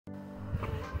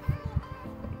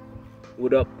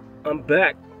What up? I'm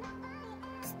back.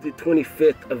 It's the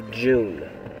 25th of June.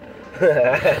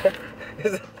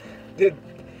 Dude,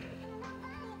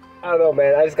 I don't know,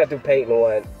 man. I just got through painting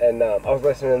one, and I was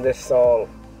listening to this song.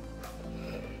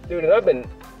 Dude, and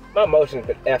my emotions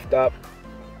been effed up,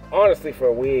 honestly, for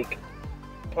a week.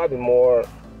 Probably more.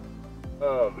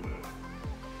 I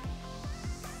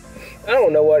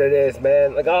don't know what it is,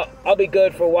 man. Like, I'll be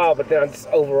good for a while, but then I just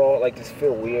overall, like, just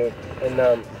feel weird.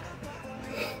 And,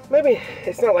 maybe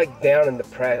it's not like down and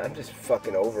depressed. I'm just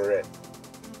fucking over it.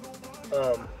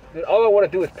 Dude, all I want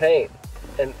to do is paint,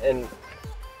 and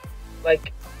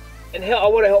hell, I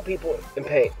want to help people and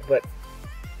paint, but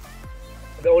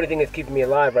the only thing that's keeping me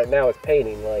alive right now is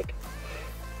painting. Like,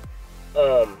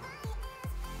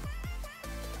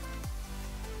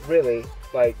 really,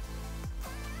 like,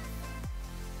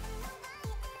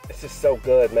 it's just so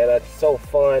good, man. It's so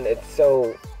fun. It's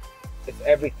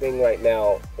everything right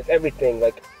now. It's everything.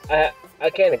 Like, I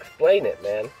can't explain it,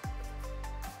 man.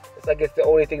 It's like it's the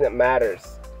only thing that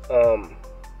matters. I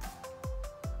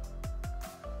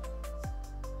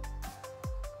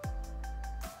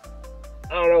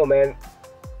don't know, man.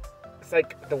 It's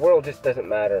like the world just doesn't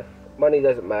matter. Money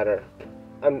doesn't matter.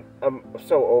 I'm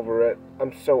so over it.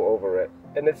 I'm so over it.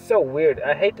 And it's so weird.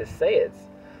 I hate to say it.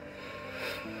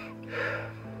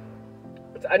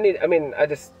 I need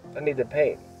to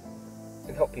paint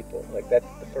and help people. Like, that's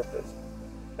the purpose.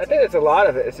 I think that's a lot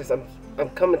of it. It's just I'm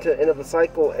coming to the end of the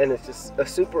cycle, and it's just a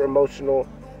super emotional,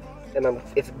 and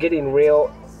it's getting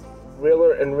realer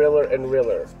and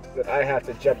realer that I have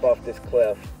to jump off this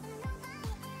cliff,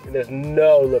 and there's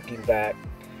no looking back,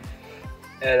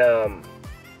 and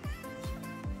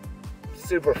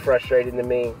super frustrating to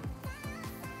me.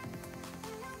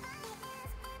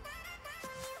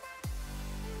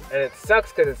 And it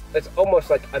sucks because it's almost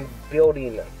like I'm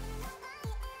building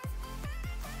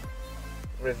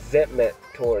resentment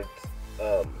towards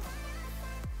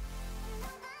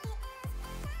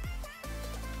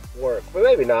work. But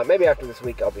maybe not. Maybe after this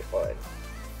week I'll be fine.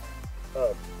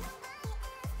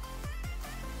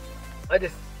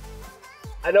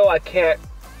 I know I can't.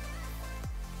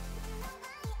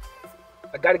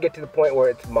 I gotta get to the point where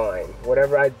it's mine.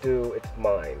 Whatever I do, it's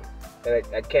mine. And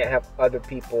I can't have other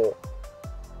people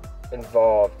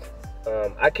involved.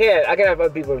 I can have other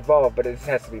people involved, but it just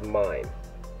has to be mine.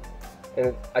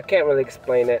 And I can't really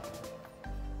explain it,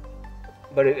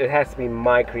 but it has to be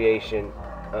my creation,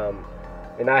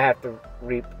 and I have to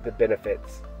reap the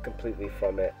benefits completely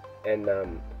from it. And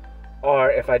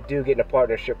or if I do get in a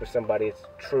partnership with somebody, it's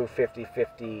true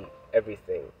 50-50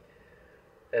 everything.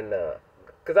 And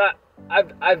because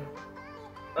I've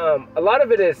a lot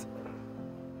of it is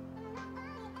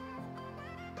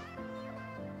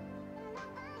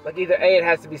like, either A, it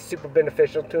has to be super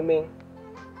beneficial to me,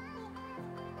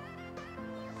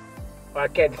 or I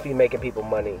can't just be making people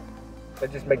money.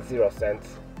 That just makes zero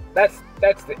sense. That's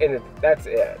the end of, that's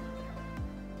it.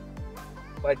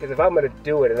 Like, because if I'm gonna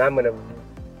do it and I'm gonna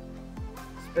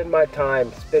spend my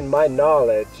time, spend my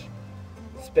knowledge,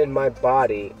 spend my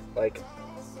body, like,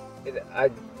 I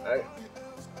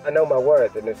know my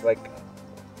worth, and it's like,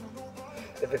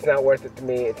 if it's not worth it to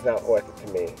me, it's not worth it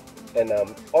to me. And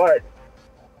art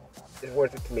is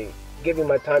worth it to me. Giving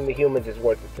my time to humans is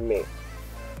worth it to me.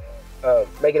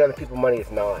 Making other people money is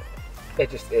not.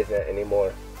 It just isn't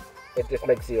anymore. It just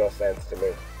makes zero sense to me.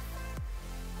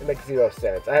 It makes zero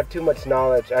sense. I have too much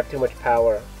knowledge. I have too much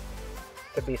power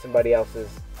to be somebody else's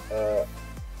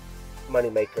money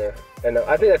maker, and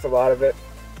I think that's a lot of it.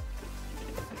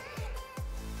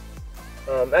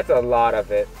 That's a lot of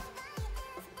it.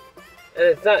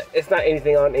 And it's not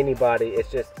anything on anybody. It's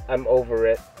just I'm over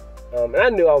it. And I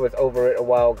knew I was over it a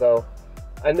while ago.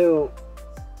 I knew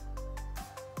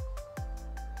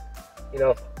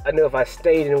if I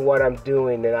stayed in what I'm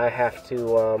doing, then I have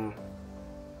to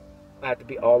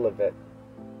be all of it.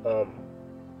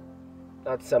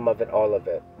 Not some of it, all of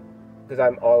it. Because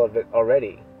I'm all of it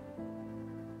already.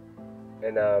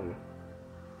 And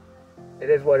it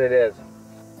is what it is.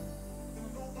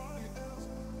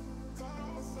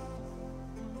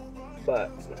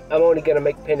 But I'm only gonna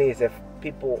make pennies if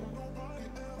people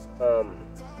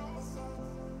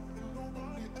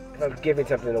if I'm giving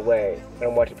something away and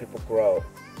I'm watching people grow.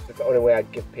 It's the only way I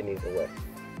give pennies away.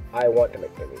 I want to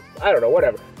make pennies. I don't know,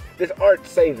 whatever. This art's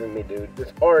saving me, dude.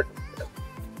 This art,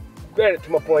 granted,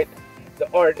 to my point, the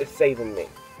art is saving me.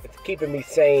 It's keeping me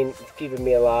sane. It's keeping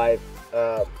me alive.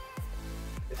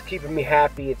 It's keeping me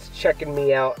happy. It's checking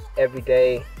me out every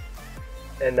day.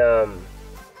 And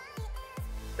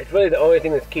it's really the only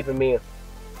thing that's keeping me,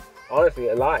 honestly,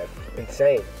 alive and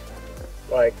sane.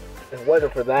 Like, if it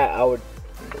wasn't for that,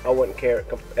 I wouldn't care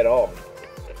at all.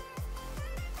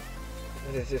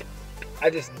 It's just, I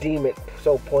just deem it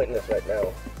so pointless right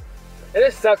now. And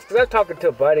it sucks because I'm talking to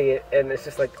a buddy and it's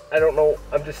just like, I don't know,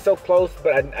 I'm just so close,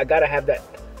 but I gotta have that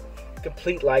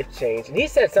complete life change. And he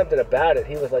said something about it.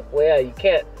 He was like, well, yeah, you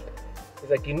can't, he's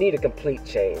like, you need a complete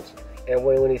change. And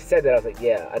when he said that, I was like,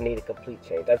 yeah, I need a complete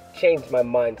change. I've changed my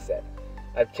mindset.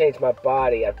 I've changed my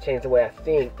body. I've changed the way I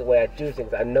think, the way I do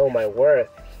things. I know my worth.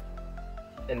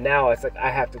 And now it's like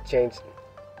I have to change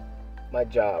my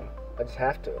job. I just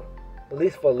have to, at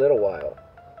least for a little while.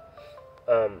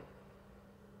 I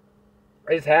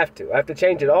just have to. I have to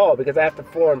change it all because I have to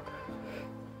form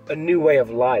a new way of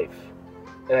life.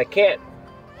 And I can't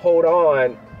hold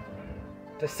on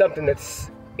to something that's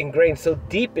ingrained so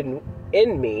deep in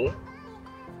me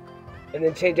and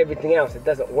then change everything else. It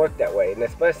doesn't work that way, and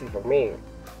especially for me.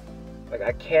 Like,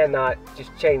 I cannot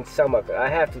just change some of it. I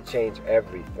have to change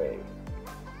everything.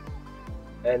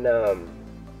 And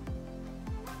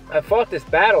I fought this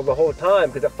battle the whole time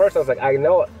because at first I was like,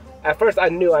 at first I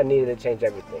knew I needed to change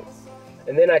everything.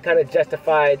 And then I kind of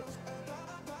justified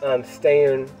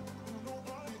staying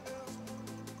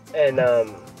and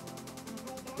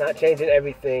not changing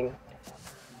everything.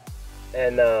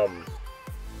 And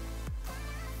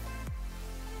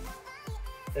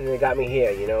it got me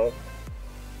here, you know.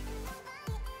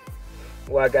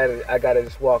 Well, I gotta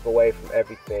just walk away from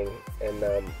everything, and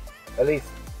at least,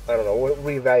 I don't know, we'll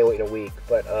reevaluate in a week.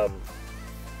 But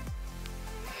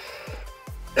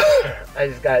I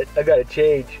gotta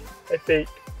change, I think.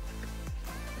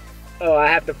 Oh, I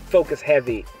have to focus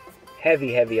heavy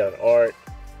on art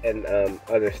and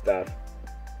other stuff.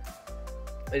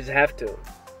 I just have to.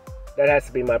 That has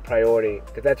to be my priority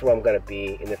because that's where I'm gonna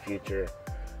be in the future.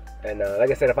 And like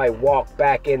I said, if I walk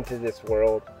back into this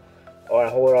world or I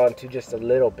hold on to just a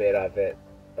little bit of it,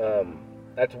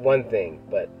 that's one thing.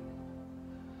 But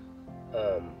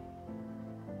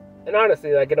and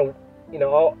honestly, like, you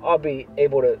know, I'll be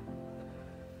able to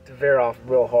veer off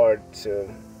real hard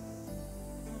soon,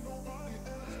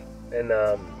 and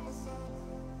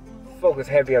focus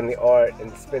heavy on the art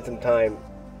and spend some time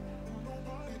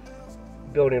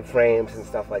building frames and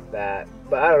stuff like that.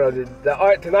 But I don't know, the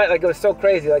art tonight, like, it was so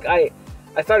crazy. Like, I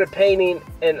started painting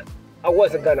and I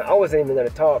wasn't even gonna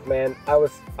talk, man. I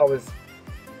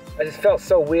just felt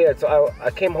so weird. So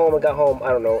I came home and got home, I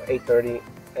don't know, 8:30,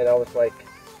 and I was like,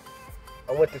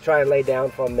 I went to try and lay down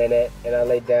for a minute, and I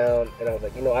laid down and I was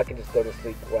like, you know, I can just go to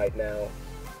sleep right now.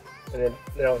 And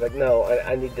then I was like, no,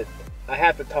 I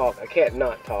have to talk. I can't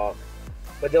not talk.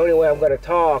 But the only way I'm gonna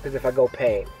talk is if I go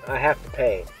paint. I have to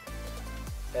paint.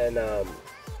 And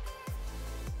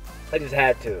I just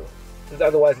had to, because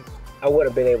otherwise I wouldn't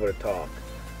have been able to talk.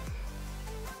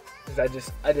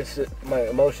 Because I just my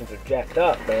emotions are jacked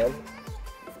up, man.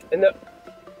 And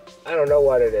I don't know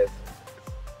what it is.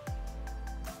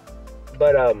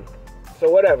 But so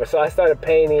whatever. So I started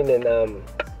painting, and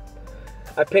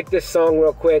I picked this song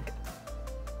real quick.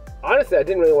 Honestly, I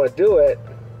didn't really want to do it.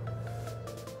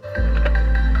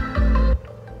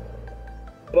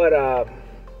 But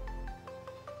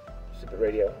stupid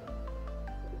radio.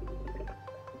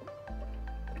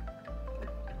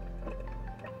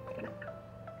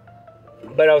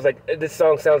 But I was like, this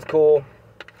song sounds cool.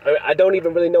 I don't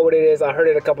even really know what it is. I heard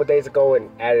it a couple days ago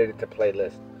and added it to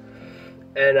playlist.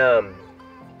 And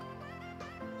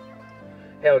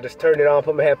hell, just turned it on,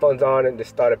 put my headphones on, and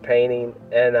just started painting.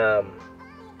 And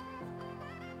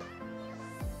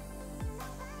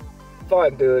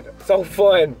fun, dude, so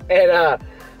fun. And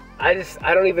I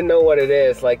don't even know what it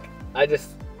is. Like,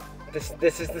 this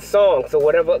is the song. So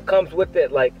whatever comes with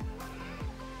it, like,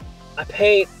 I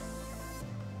paint.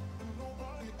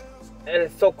 And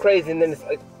it's so crazy, and then it's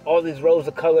like all these rows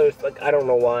of colors, like, I don't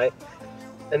know why.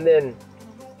 And then,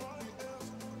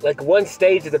 like, one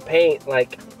stage of the paint,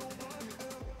 like,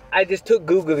 I just took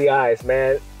googly eyes,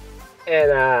 man.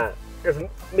 And cause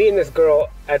me and this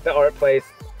girl at the art place,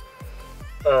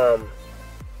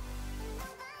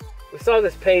 we saw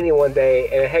this painting one day,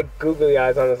 and it had googly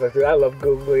eyes on it. I was like, dude, I love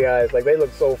googly eyes. Like, they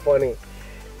look so funny.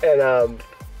 And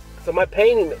so my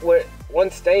painting went one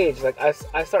stage, like, I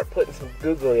start putting some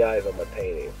googly eyes on my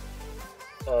painting,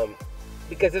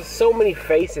 because there's so many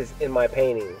faces in my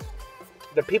paintings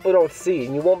that people don't see,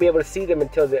 and you won't be able to see them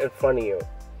until they're in front of you.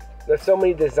 There's so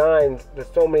many designs,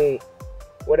 there's so many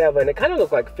whatever, and it kind of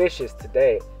looked like fishes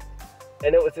today.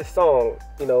 And it was this song,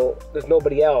 you know, There's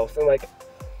Nobody Else, and like,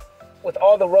 with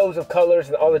all the rows of colors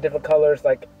and all the different colors,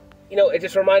 like, you know, it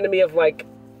just reminded me of, like,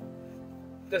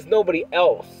 there's nobody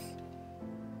else.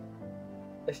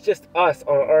 It's just us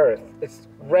on Earth. It's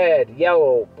red,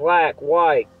 yellow, black,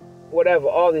 white, whatever,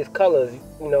 all these colors,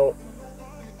 you know.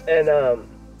 And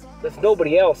there's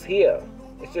nobody else here.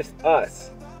 It's just us.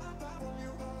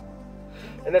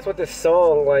 And that's what this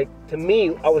song, like, to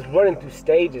me, I was running through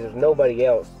stages of nobody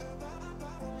else.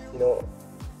 You know,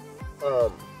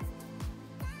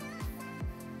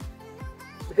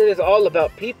 because it's all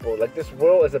about people. Like, this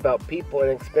world is about people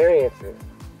and experiences.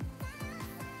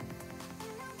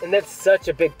 And that's such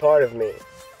a big part of me.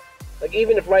 Like,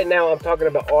 even if right now I'm talking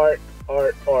about art,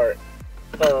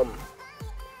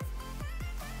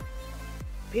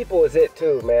 people is it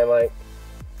too, man. Like,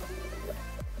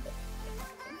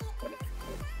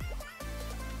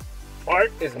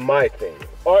 art is my thing.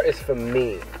 Art is for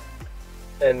me.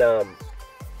 And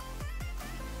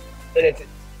it's,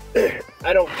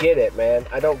 I don't get it, man.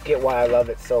 I don't get why I love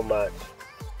it so much.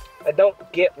 I don't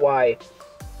get why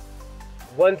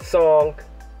one song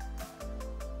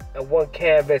and one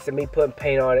canvas and me putting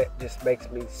paint on it just makes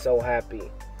me so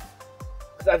happy.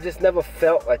 Because I've just never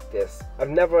felt like this. I've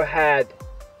never had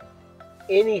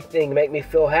anything make me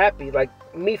feel happy. Like,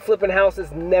 me flipping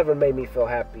houses never made me feel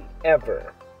happy,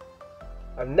 ever.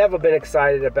 I've never been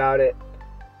excited about it.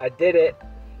 I did it.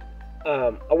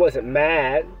 I wasn't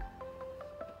mad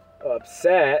or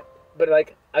upset, but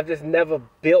like, I've just never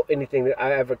built anything that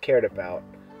I ever cared about.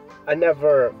 I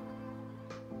never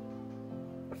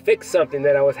fixed something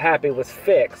that I was happy was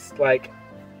fixed. Like,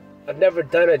 I've never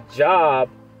done a job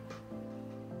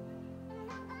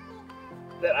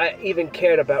that I even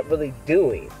cared about really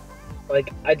doing.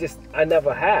 Like, I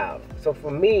never have. So for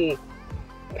me,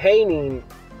 painting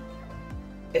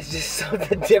is just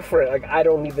something different. Like, I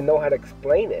don't even know how to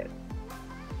explain it.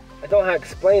 I don't know how to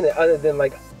explain it other than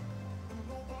like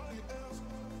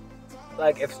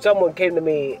if someone came to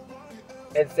me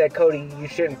and said, Cody, you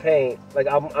shouldn't paint, like,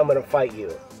 I'm gonna fight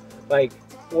you. Like,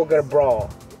 we're gonna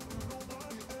brawl.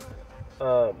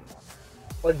 Like,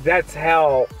 that's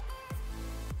how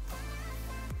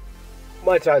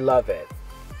much I love it.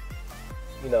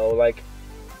 You know, like,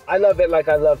 I love it like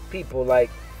I love people.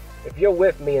 Like, if you're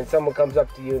with me and someone comes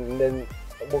up to you, and then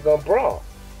we're gonna brawl.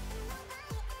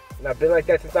 And I've been like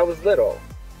that since I was little.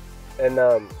 And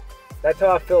that's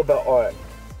how I feel about art.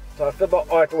 So I feel about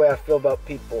art the way I feel about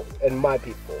people and my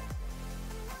people.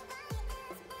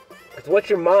 Because what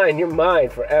you're mine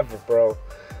forever, bro.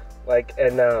 Like,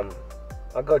 and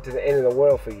I'll go to the end of the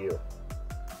world for you.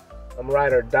 I'm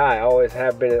ride or die. I always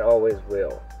have been and always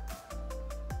will.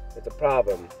 It's a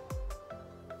problem.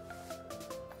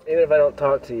 Even if I don't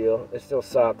talk to you, it still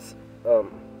sucks. I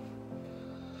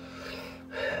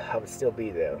would still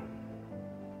be there.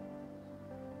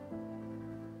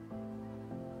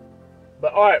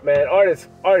 But art, man, art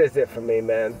is it for me,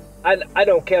 man. I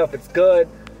don't care if it's good.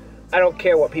 I don't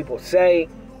care what people say.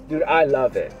 Dude, I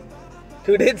love it.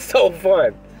 Dude, it's so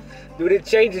fun. Dude, it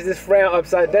changes this frown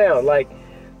upside down. Like,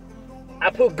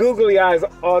 I put googly eyes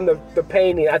on the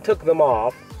painting. I took them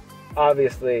off,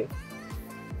 obviously.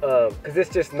 Because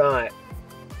it's just not.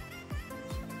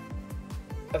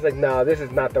 I was like, nah, this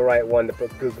is not the right one to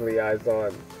put googly eyes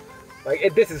on.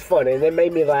 Like, this is funny, and it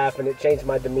made me laugh, and it changed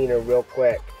my demeanor real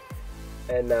quick.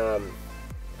 And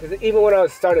because even when I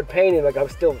started painting, like, I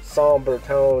was still somber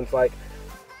tones. Like,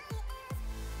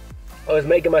 I was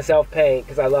making myself paint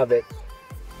because I love it,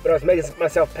 but I was making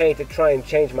myself paint to try and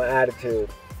change my attitude,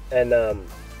 and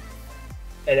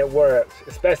it worked.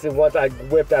 Especially once I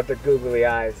whipped out the googly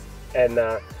eyes and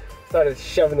started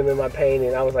shoving them in my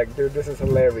painting. I was like, dude, this is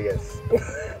hilarious.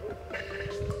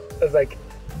 I was like,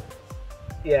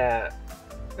 yeah,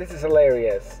 this is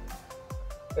hilarious.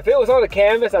 If it was on the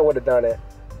canvas, I would have done it.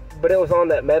 But it was on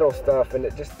that metal stuff, and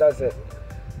it just doesn't.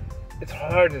 It's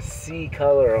hard to see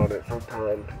color on it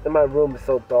sometimes. And my room is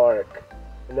so dark,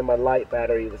 and then my light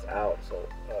battery was out, so.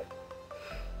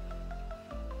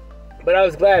 But I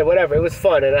was glad, whatever. It was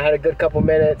fun, and I had a good couple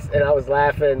minutes, and I was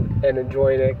laughing and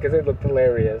enjoying it because it looked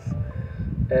hilarious.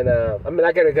 And I mean,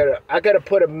 I gotta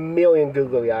put 1,000,000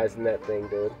 googly eyes in that thing,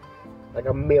 dude. Like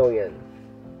 1,000,000.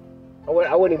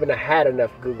 I wouldn't even have had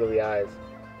enough googly eyes.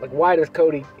 Like, why does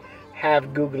Cody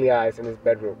have googly eyes in his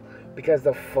bedroom? Because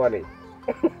they're funny.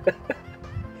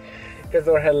 Because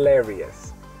they're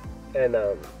hilarious. And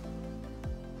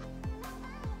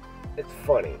it's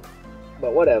funny.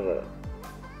 But whatever.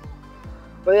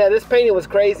 But yeah, this painting was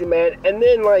crazy, man. And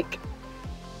then, like,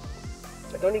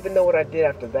 I don't even know what I did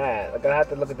after that. Like, I have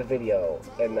to look at the video.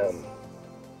 And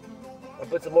I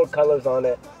put some more colors on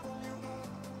it.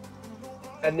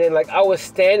 And then, like, I was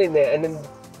standing there, and then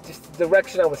just the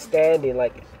direction I was standing,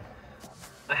 like,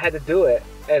 I had to do it.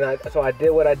 And so I did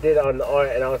what I did on the art,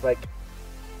 and I was like,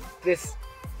 this,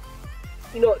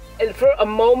 you know, and for a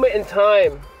moment in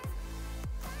time,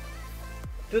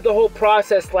 through the whole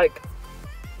process, like,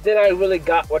 then I really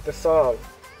got what the song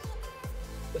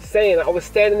was saying. I was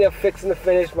standing there fixing to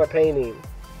finish my painting.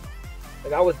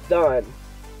 Like, I was done.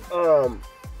 Um,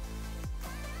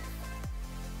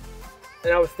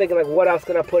 and I was thinking, like, what else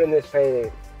can I put in this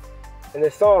painting? And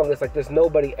this song is like, there's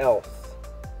nobody else.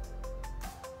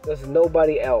 There's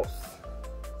nobody else.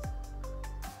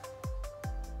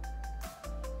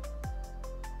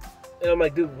 And I'm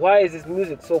like, dude, why is this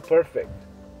music so perfect?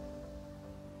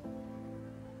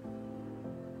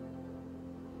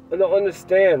 I don't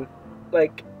understand.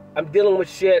 Like, I'm dealing with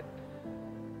shit,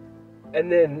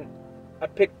 and then I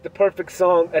picked the perfect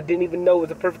song. I didn't even know it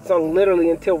was a perfect song literally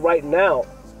until right now.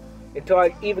 Until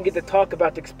I even get to talk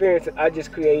about the experience that I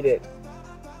just created.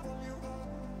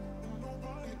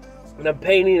 And I'm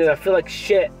painting and I feel like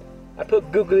shit. I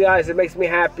put googly eyes, it makes me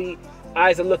happy.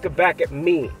 Eyes are looking back at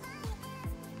me.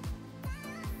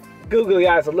 Googly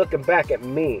eyes are looking back at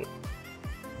me.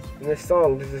 In this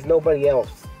song, this is nobody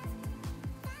else.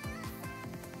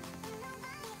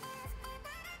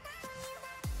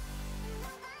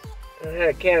 I had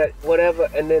a can of whatever,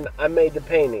 and then I made the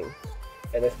painting.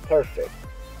 And it's perfect.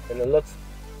 And it looks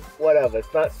whatever.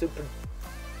 It's not super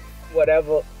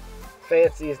whatever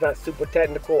fancy. It's not super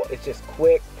technical. It's just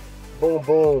quick. Boom,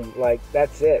 boom. Like,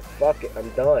 that's it. Fuck it. I'm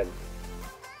done.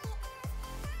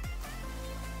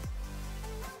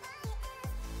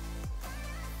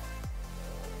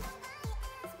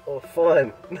 Oh,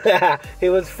 fun. It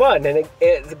was fun. And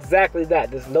it's exactly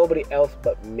that. There's nobody else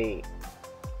but me.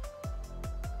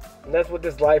 And that's what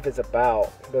this life is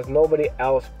about. There's nobody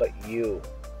else but you.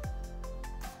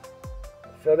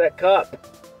 Fill that cup.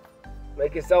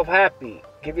 Make yourself happy.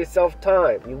 Give yourself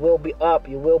time. You will be up.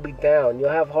 You will be down.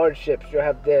 You'll have hardships. You'll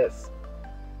have this.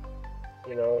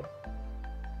 You know?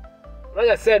 Like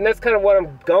I said, and that's kind of what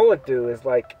I'm going through. Is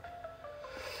like...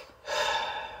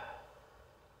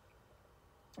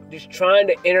 just trying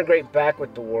to integrate back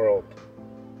with the world.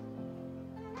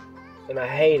 And I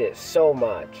hate it so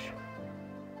much.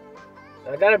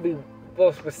 I gotta be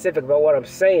real specific about what I'm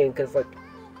saying, because, like,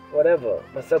 whatever,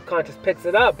 my subconscious picks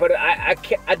it up, but I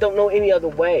can't, I don't know any other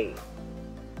way.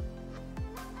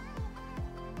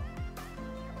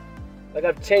 Like,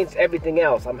 I've changed everything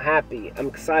else. I'm happy, I'm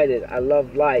excited, I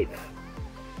love life.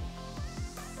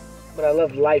 But I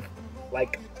love life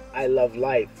like I love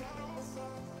life.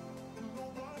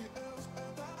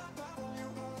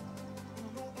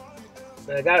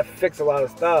 And I gotta fix a lot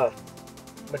of stuff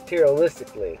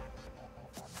materialistically.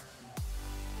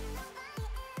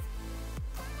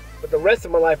 But the rest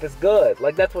of my life is good.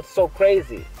 Like, that's what's so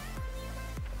crazy.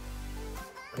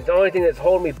 The only thing that's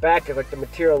holding me back is, like, the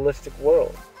materialistic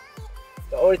world.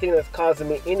 The only thing that's causing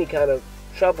me any kind of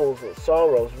troubles or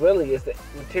sorrows, really, is the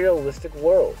materialistic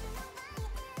world.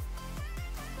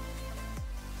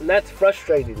 And that's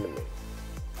frustrating to me.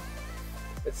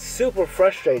 It's super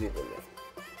frustrating to me.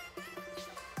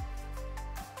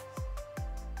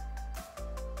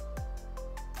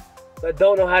 I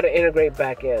don't know how to integrate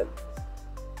back in.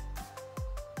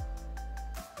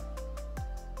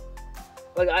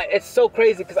 Like, it's so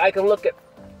crazy because I can look at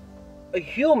a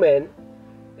human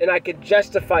and I can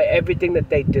justify everything that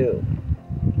they do.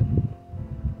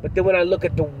 But then when I look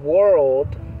at the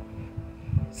world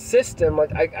system,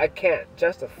 like, I can't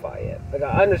justify it. Like,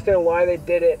 I understand why they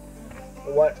did it,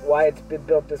 why it's been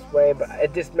built this way, but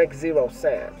it just makes zero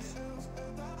sense.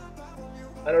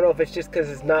 I don't know if it's just because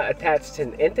it's not attached to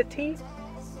an entity,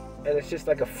 and it's just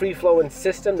like a free-flowing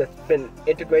system that's been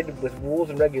integrated with rules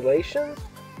and regulations,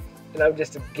 and I'm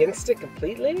just against it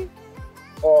completely,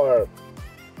 or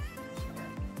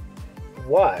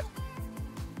what?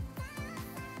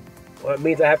 Or it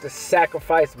means I have to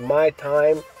sacrifice my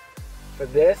time for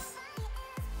this,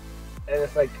 and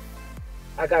it's like,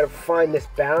 I gotta find this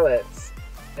balance,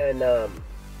 and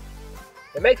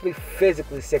it makes me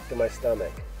physically sick to my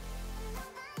stomach.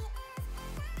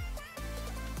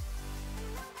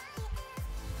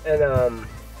 And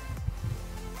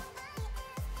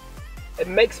it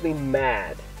makes me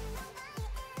mad.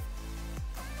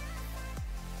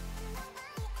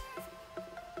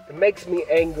 It makes me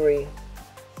angry.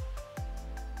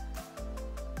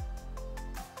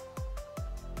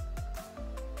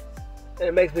 And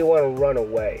it makes me want to run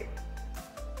away.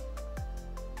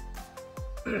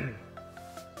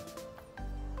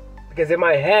 Because in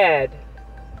my head,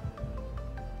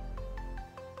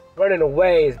 running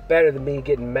away is better than me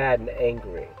getting mad and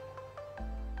angry.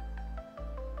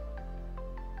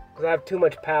 Because I have too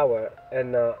much power,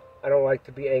 and I don't like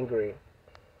to be angry.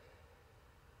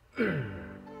 And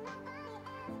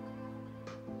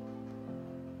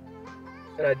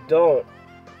I don't.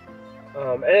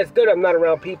 And it's good I'm not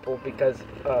around people, because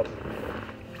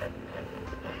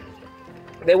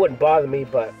they wouldn't bother me,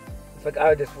 but it's like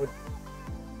I just would...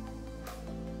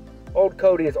 Old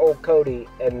Cody is old Cody,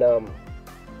 and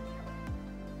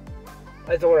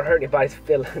I just don't want to hurt anybody's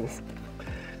feelings.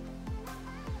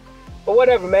 But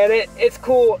whatever, man. It's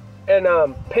cool. And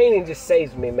painting just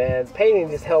saves me, man. Painting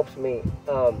just helps me.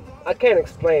 I can't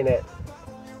explain it.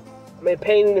 I mean,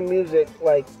 painting and music,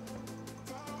 like,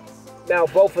 now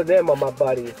both of them are my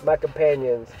buddies, my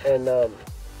companions, and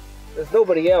there's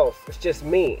nobody else. It's just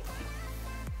me.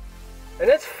 And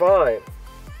that's fine.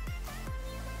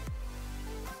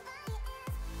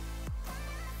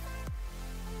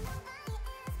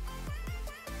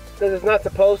 Because it's not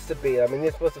supposed to be. I mean,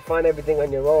 you're supposed to find everything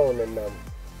on your own, and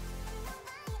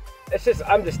it's just,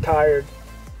 I'm just tired.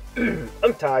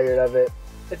 I'm tired of it.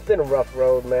 It's been a rough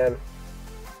road, man.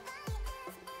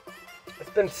 It's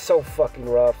been so fucking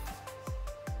rough.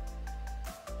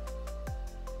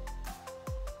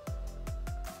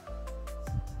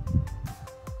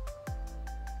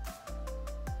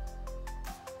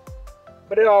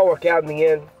 But it'll all work out in the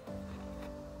end.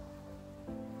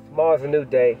 Tomorrow's a new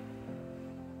day.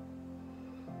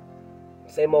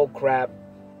 Same old crap.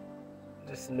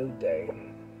 Just a new day.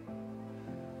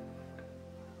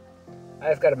 I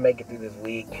just gotta make it through this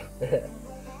week.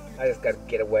 I just gotta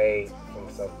get away from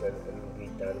something and be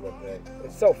done with it.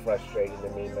 It's so frustrating to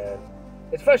me, man.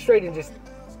 It's frustrating just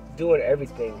doing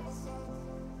everything.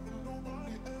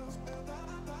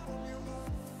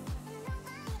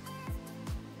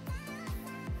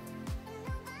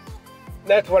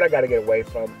 That's what I gotta get away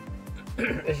from.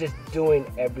 It's just doing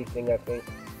everything, I think.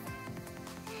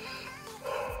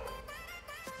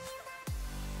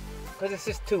 Because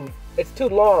it's too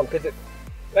long. Because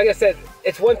like I said,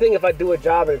 it's one thing if I do a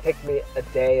job and it takes me a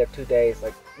day or 2 days.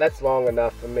 Like, that's long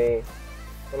enough for me.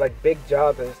 But like big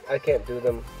jobs, I can't do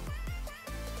them.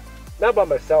 Not by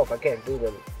myself, I can't do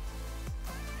them.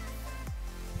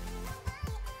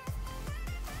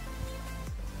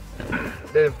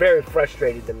 They're very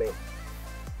frustrating to me.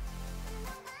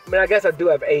 I mean, I guess I do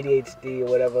have ADHD or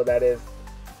whatever that is.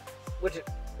 Which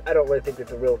I don't really think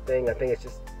it's a real thing. I think it's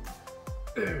just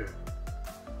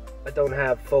I don't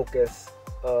have focus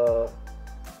for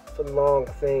long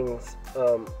things.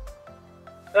 And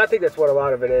I think that's what a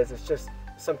lot of it is. It's just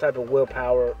some type of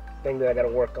willpower thing that I got to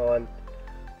work on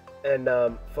and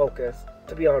focus,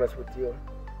 to be honest with you.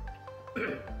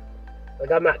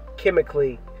 Like, I'm not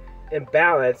chemically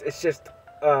imbalanced. It's just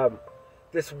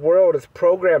this world has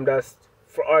programmed us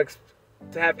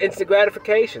to have instant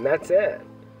gratification. That's it.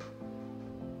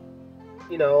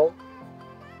 You know?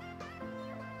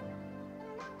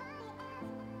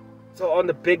 So on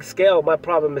the big scale, my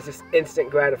problem is just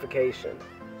instant gratification.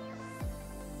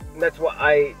 And that's why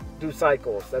I do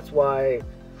cycles. That's why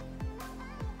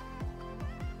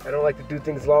I don't like to do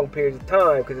things long periods of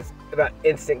time, because it's about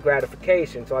instant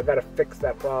gratification. So I got to fix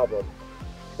that problem.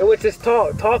 And which is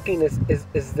talking is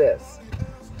this.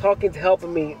 Talking's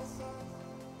helping me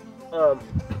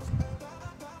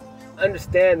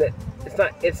understand that it's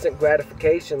not instant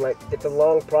gratification. Like, it's a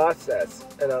long process.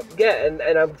 And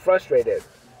and I'm frustrated.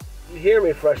 You hear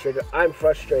me frustrated. I'm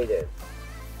frustrated.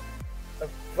 I'm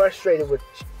frustrated with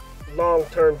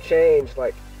long-term change.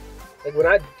 Like when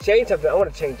I change something, I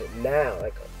want to change it now.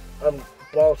 Like, I'm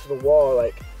balls to the wall.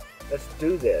 Like, let's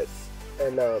do this.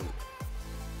 And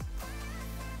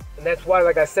that's why,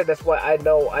 like I said, that's why I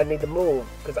know I need to move,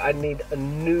 because I need a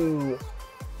new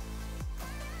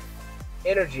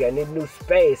energy. I need new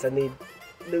space. I need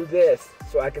new this,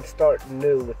 so I can start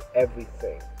new with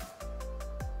everything.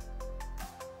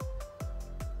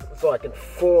 So I can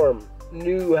form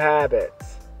new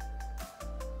habits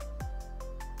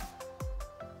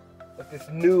with this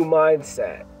new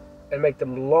mindset and make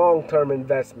them long-term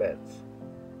investments.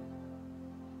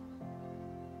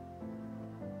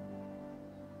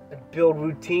 And build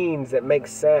routines that make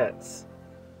sense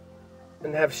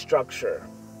and have structure.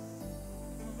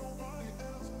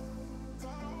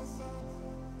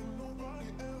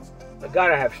 I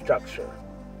gotta have structure.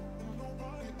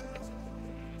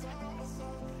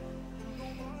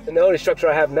 And the only structure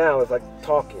I have now is like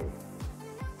talking.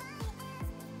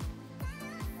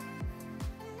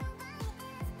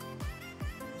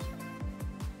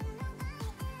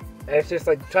 And it's just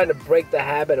like trying to break the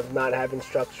habit of not having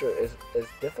structure is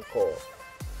difficult.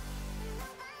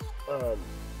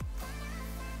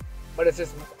 But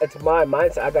it's my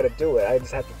mindset. I gotta do it. I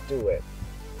just have to do it.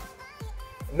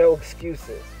 No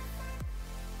excuses.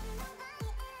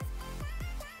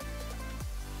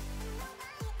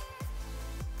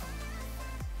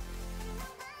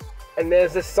 And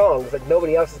there's this song. It's like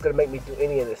nobody else is gonna make me do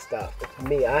any of this stuff. It's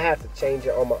me. I have to change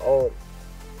it on my own.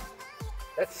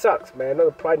 That sucks, man. Another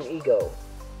pride and ego.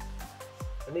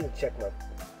 I need to check my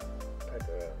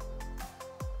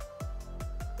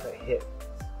I hit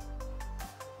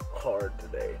hard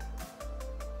today.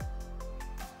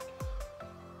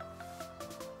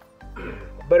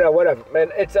 But whatever,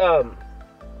 man. It's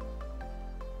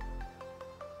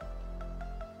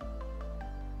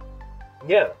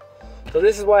yeah. So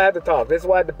this is why I had to talk. This is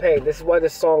why I had to paint. This is why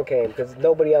this song came, because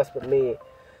nobody else but me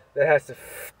that has to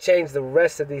change the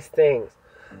rest of these things.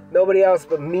 Nobody else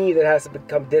but me that has to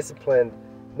become disciplined.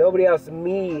 Nobody else but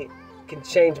me can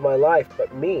change my life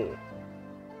but me.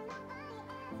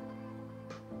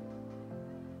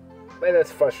 Man, that's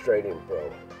frustrating,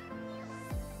 bro.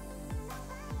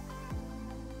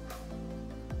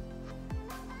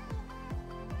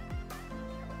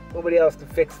 Nobody else can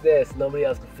fix this. Nobody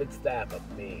else can fix that but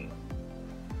me.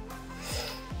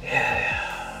 Yeah.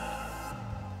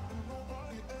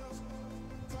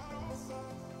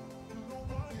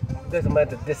 Guess I'm about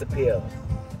to disappear.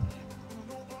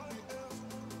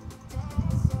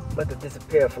 I'm about to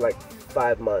disappear for like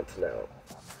 5 months now.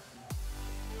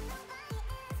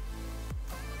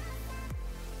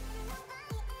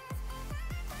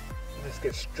 Just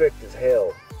get strict as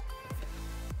hell.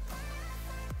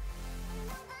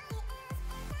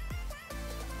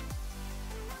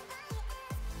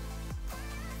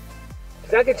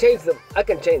 Cause I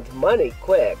can change money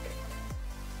quick.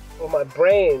 Or my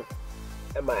brain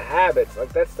and my habits,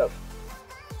 like that stuff.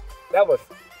 That was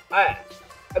I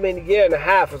mean, a year and a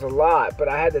half was a lot, but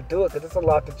I had to do it because it's a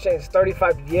lot to change.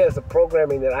 35 years of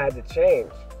programming that I had to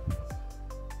change.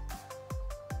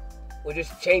 We're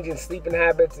just changing sleeping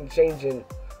habits and changing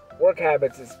work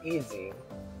habits is easy.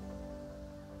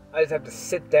 I just have to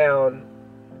sit down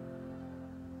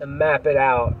and map it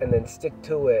out and then stick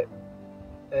to it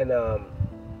and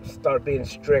start being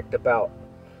strict about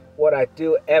what I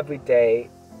do every day.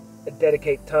 And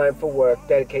dedicate time for work,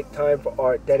 dedicate time for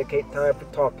art, dedicate time for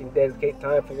talking, dedicate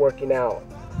time for working out,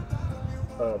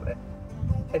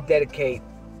 and dedicate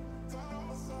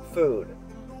food.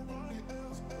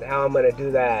 And how I'm going to do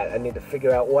that, I need to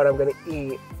figure out what I'm going to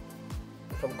eat.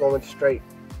 If I'm going straight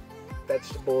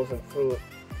vegetables and fruit.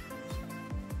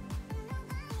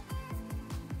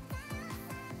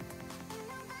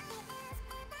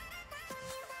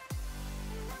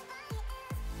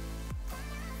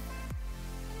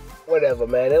 Whatever,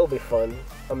 man. It'll be fun.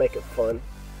 I'll make it fun.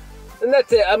 And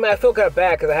that's it. I mean, I feel kind of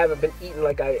bad because I haven't been eating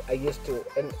like I used to.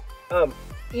 And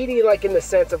eating like in the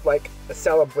sense of like a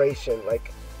celebration.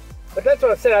 Like, but that's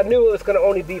what I said. I knew it was going to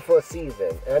only be for a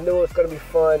season. And I knew it was going to be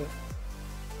fun.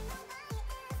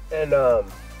 And,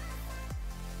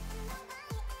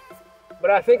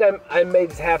 but I think I may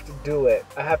just have to do it.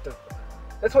 I have to.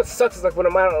 That's what sucks is like when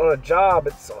I'm out on a job,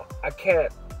 I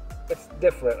can't. It's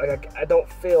different. Like, I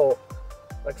don't feel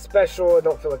like special. I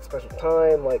don't feel like special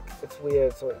time. Like, it's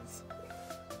weird. So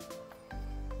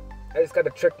I just got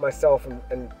to trick myself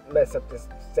and mess up this,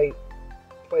 play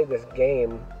this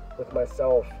game with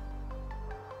myself.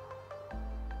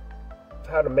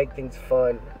 How to make things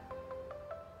fun.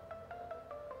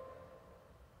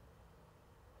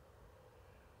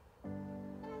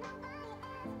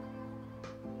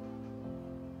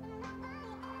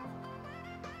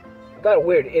 I've got a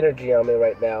weird energy on me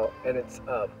right now, and it's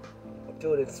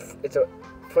dude, it's a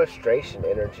frustration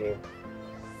energy.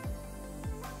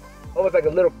 Almost like a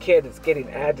little kid that's getting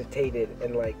agitated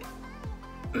and like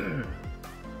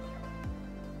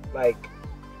like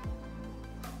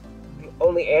the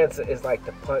only answer is like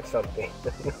to punch something.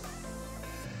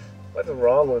 What's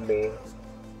wrong with me?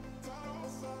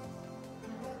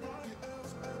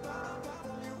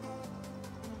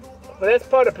 But that's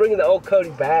part of bringing the old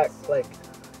Cody back, like.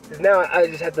 Because now I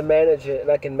just have to manage it,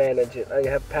 and I can manage it. I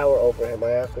have power over him. I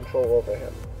have control over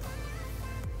him.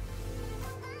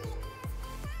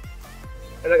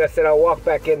 And like I said, I'll walk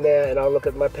back in there, and I'll look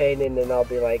at my painting, and I'll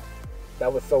be like,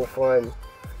 that was so fun.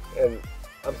 And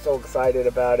I'm so excited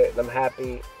about it, and I'm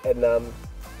happy. And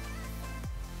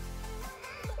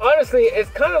honestly, it's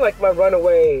kind of like my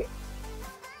runaway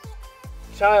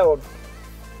child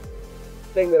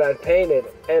thing that I painted.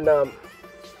 And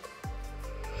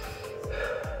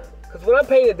because when I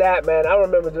painted that, man, I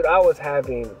remember, dude, I was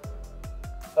having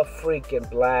a freaking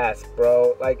blast,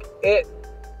 bro. Like,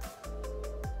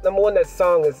 number one, that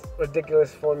song is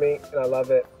ridiculous for me, and I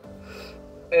love it.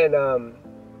 And,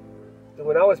 dude,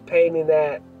 when I was painting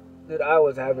that, dude, I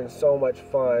was having so much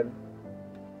fun.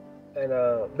 And,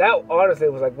 that, honestly,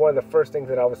 was, like, one of the first things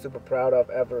that I was super proud of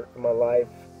ever in my life.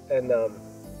 And,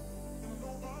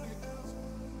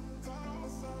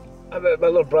 my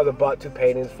little brother bought 2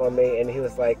 paintings from me, and he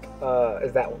was like,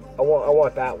 "Is that? I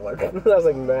want that one." I was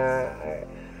like, "Nah."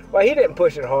 Well, he didn't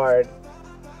push it hard,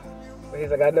 but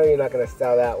he's like, "I know you're not gonna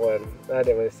sell that one." I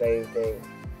didn't really say anything,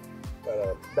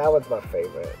 but that one's my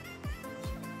favorite.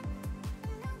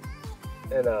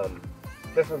 And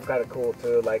this one's kind of cool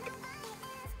too. Like,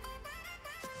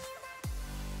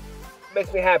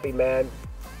 makes me happy, man.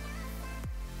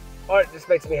 Art just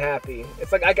makes me happy.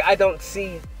 It's like I don't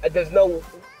see, there's no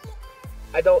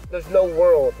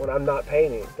world when I'm not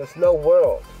painting. There's no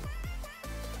world.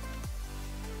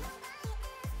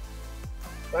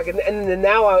 Like, and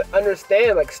now I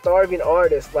understand, like, starving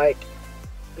artists, like,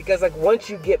 because, like, once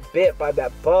you get bit by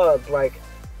that bug, like,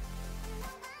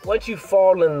 once you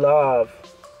fall in love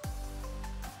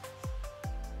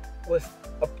with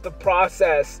the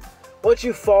process, once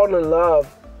you fall in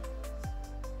love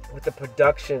with the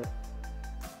production,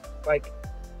 like,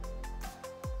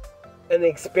 and the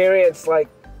experience, like,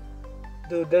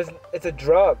 dude, it's a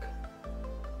drug.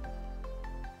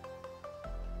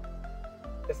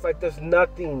 It's like there's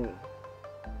nothing.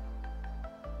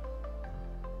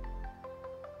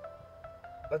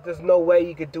 Like, there's no way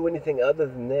you could do anything other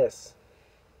than this.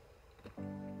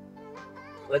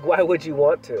 Like, why would you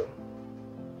want to?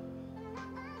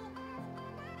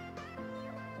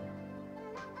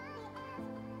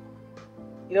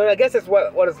 You know, I guess that's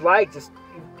what it's like. Just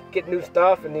you get new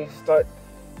stuff and you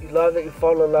love it, you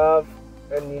fall in love,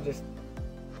 and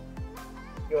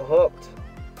you're hooked.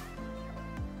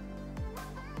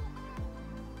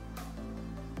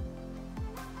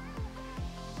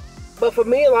 But for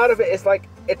me, a lot of it is like,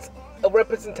 it's a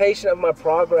representation of my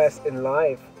progress in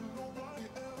life.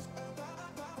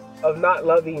 Of not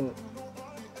loving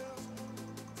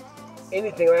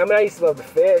anything. Like, I mean, I used to love to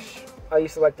fish. I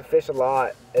used to like to fish a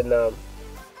lot in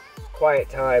quiet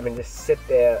time and just sit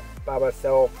there by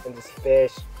myself and just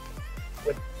fish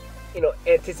with, you know,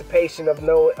 anticipation of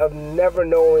never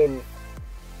knowing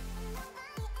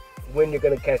when you're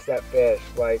gonna catch that fish.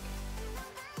 Like,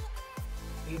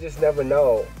 you just never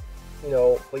know, you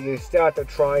know. But you're still out there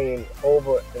trying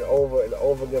over and over and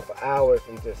over again for hours,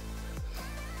 and just,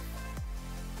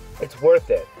 it's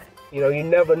worth it. You know, you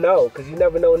never know, because you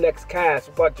never know next cast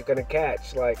what you're gonna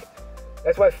catch. Like,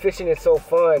 that's why fishing is so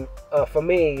fun for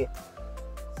me,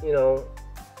 you know.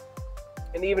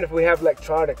 And even if we have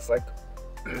electronics, like,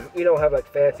 we don't have like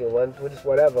fancy ones, we just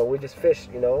whatever, we just fish,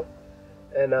 you know.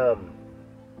 And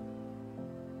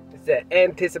it's that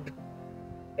anticipating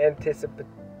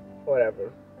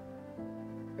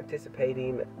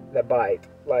the bite.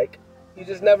 Like, you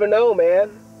just never know,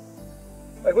 man.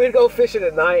 Like, we'd go fishing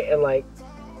at night, and like,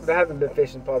 I haven't been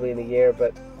fishing probably in a year,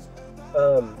 but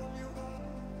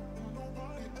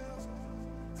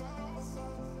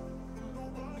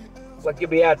like,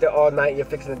 you'll be out there all night, you're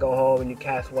fixing to go home, and you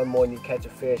cast one more and you catch a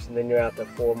fish, and then you're out there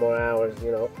 4 more hours,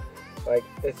 you know. Like,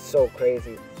 it's so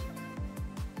crazy.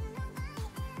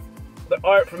 But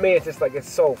art for me, it's just like, it's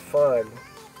so fun.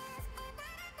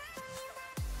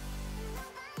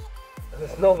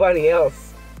 There's nobody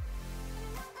else.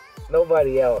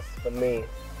 Nobody else but me.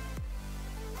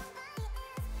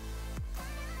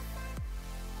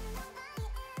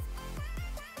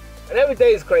 And every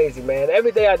day is crazy, man.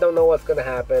 Every day I don't know what's gonna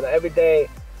happen. Every day,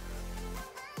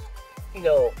 you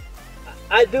know,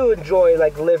 I do enjoy,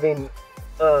 like, living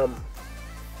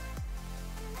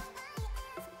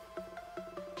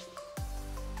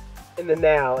in the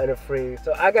now and the free.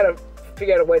 So I gotta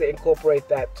figure out a way to incorporate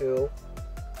that too.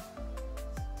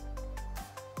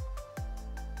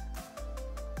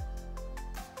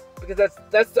 Because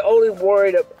that's the only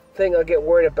thing I get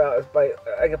worried about is like,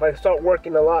 if I start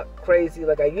working a lot crazy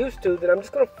like I used to, then I'm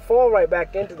just gonna fall right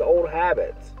back into the old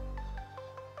habits,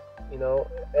 you know.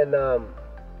 And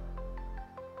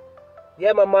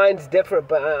yeah, my mind's different,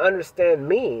 but I understand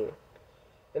me,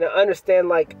 and I understand,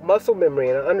 like, muscle memory,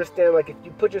 and I understand, like, if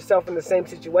you put yourself in the same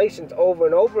situations over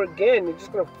and over again, you're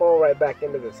just gonna fall right back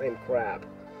into the same crap.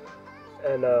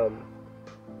 And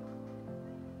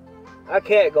I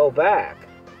can't go back.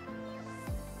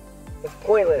 It's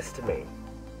pointless to me.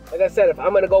 Like I said, if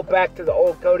I'm gonna go back to the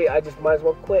old Cody, I just might as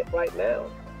well quit right now.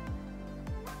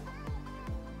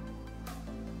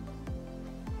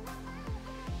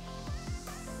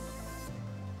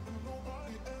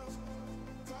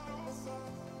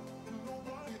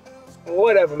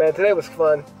 Whatever, man. Today was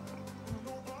fun.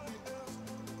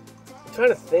 I'm trying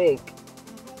to think.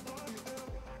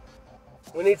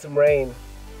 We need some rain.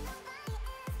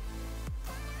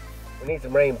 We need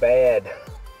some rain bad.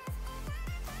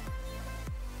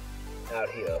 Out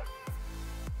here.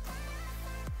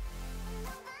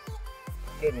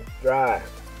 It's getting dry.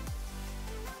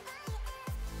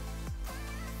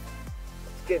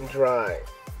 It's getting dry.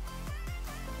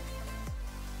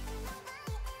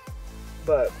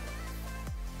 But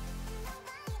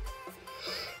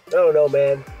I don't know,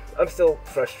 man. I'm still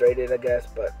frustrated, I guess,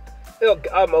 but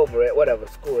I'm over it. Whatever,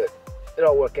 screw it.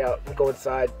 It'll work out. I'll go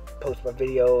inside, post my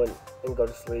video, and go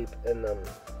to sleep. And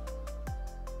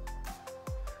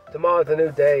tomorrow's a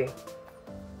new day.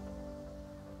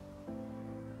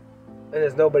 and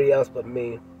there's nobody else but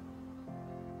me.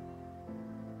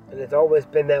 And it's always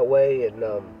been that way, and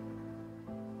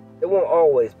it won't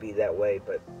always be that way,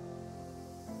 but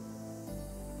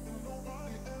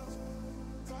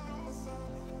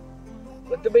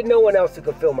there'll be no one else who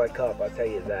can fill my cup, I'll tell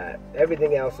you that.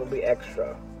 Everything else will be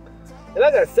extra. And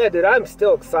like I said, dude, I'm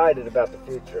still excited about the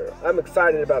future. I'm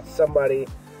excited about somebody.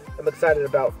 I'm excited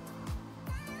about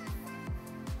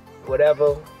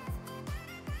whatever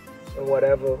and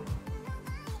whatever.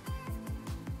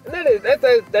 And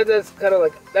that is kind of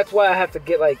like, that's why I have to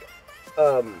get like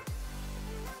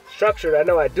structured. I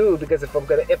know I do, because if I'm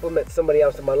going to implement somebody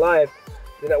else in my life,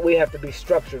 then we have to be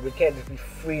structured. We can't just be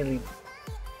freely,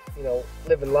 you know,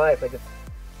 living life. Like it's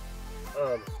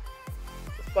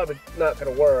probably not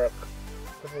going to work,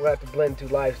 because we'll have to blend two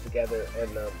lives together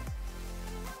and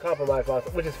compromise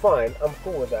lots, which is fine. I'm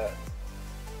cool with that.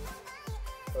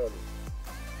 But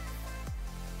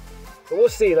we'll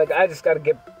see. Like I don't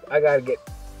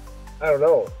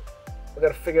know. I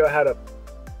gotta figure out how to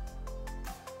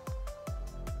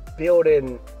build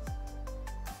in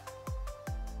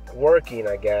working,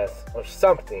 I guess, or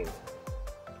something.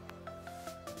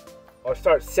 Or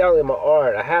start selling my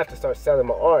art. I have to start selling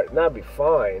my art, and that'd be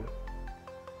fine.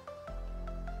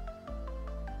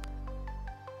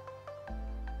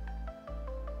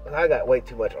 I got way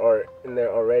too much art in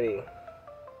there already.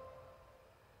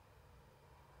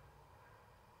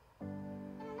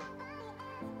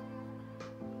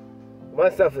 My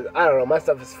stuff is, I don't know, my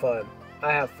stuff is fun.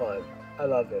 I have fun. I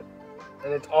love it.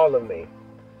 And it's all of me.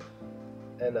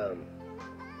 And,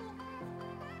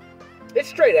 it's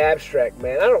straight abstract,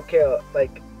 man. I don't care.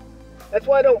 Like, that's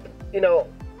why I don't, you know.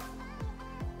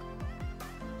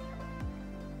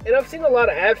 And I've seen a lot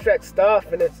of abstract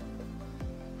stuff, and it's,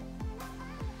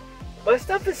 my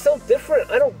stuff is so different.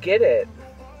 I don't get it.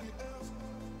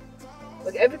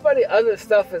 Like, everybody other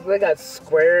stuff is, they got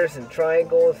squares and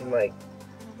triangles and, like,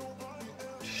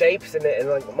 shapes in it, and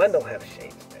like mine don't have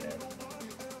shapes, man.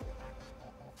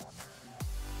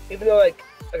 Even though like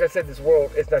I said, this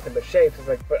world is nothing but shapes. It's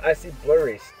like, but I see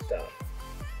blurry stuff.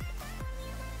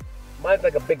 Mine's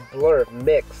like a big blur,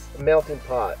 mix, a melting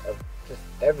pot of just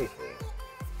everything.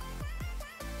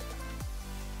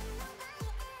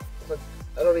 It's like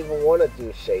I don't even want to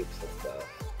do shapes and stuff.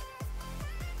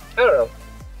 I don't know.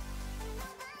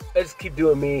 I just keep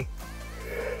doing me.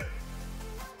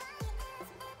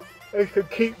 I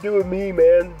should keep doing me,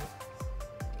 man.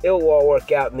 It'll all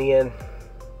work out in the end.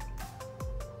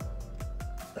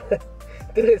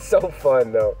 Dude, it's so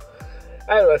fun, though.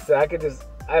 Listen, I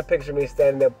picture me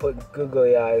standing there putting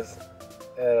googly eyes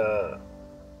and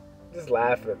just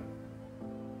laughing.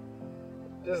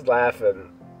 Just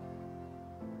laughing.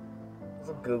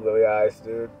 Some googly eyes,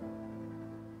 dude.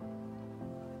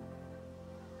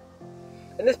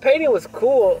 And this painting was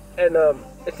cool, and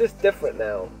it's just different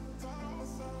now.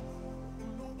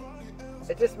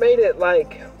 It just made it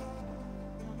like,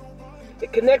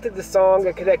 it connected the song,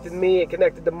 it connected me, it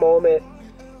connected the moment,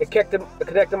 it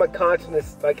connected my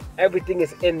consciousness. Like everything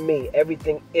is in me,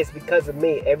 everything is because of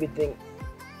me, everything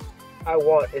I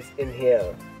want is in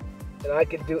here. And I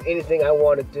can do anything I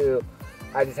want to do.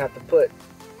 I just have to put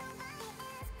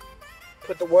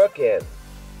the work in.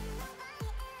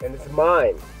 And it's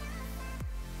mine.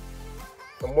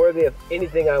 I'm worthy of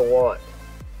anything I want.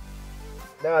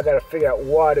 Now I gotta figure out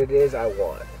what it is I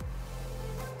want.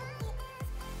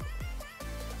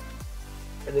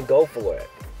 And then go for it.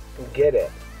 And get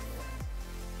it.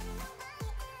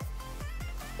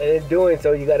 And in doing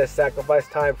so, you gotta sacrifice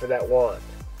time for that want.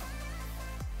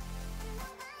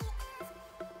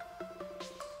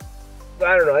 But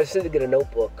I don't know, I just need to get a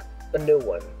notebook. A new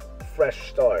one. A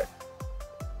fresh start.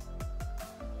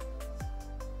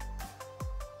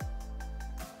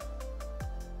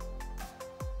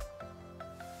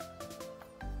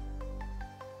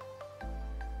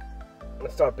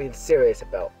 Start being serious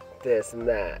about this and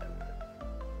that.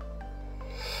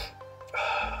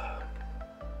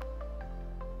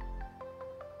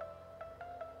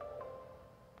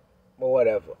 But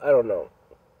whatever. I don't know.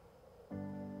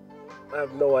 I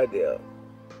have no idea.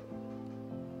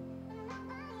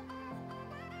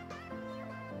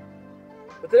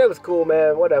 But today was cool,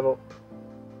 man. Whatever.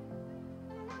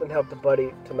 And helped a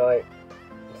buddy tonight.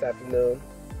 This afternoon.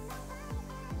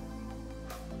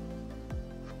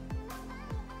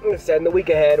 And the week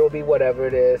ahead will be whatever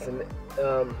it is, and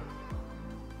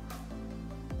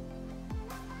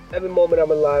every moment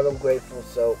I'm alive, I'm grateful.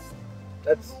 So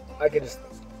I can just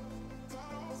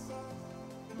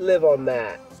live on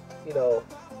that. You know,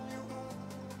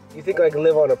 you think like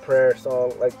live on a prayer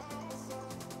song, like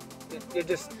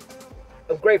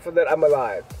I'm grateful that I'm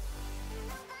alive.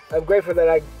 I'm grateful that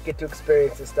I get to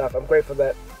experience this stuff. I'm grateful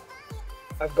that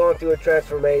I've gone through a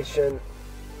transformation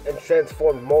and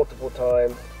transformed multiple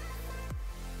times.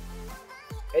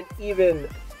 And even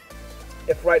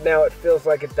if right now it feels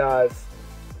like it does,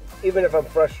 even if I'm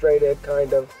frustrated,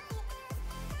 kind of,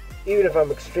 even if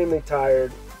I'm extremely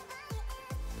tired,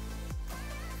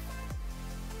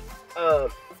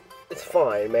 it's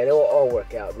fine, man. It will all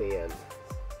work out in the end.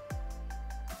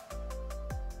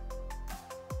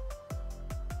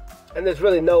 And there's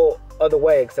really no other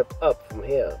way except up from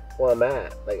here, where I'm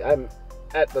at. Like, I'm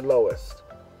at the lowest.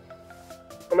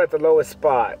 I'm at the lowest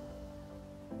spot.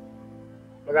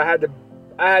 Like, I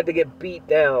had to get beat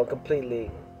down completely.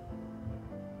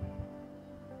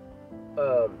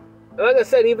 And like I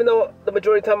said, even though the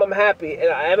majority of the time I'm happy, and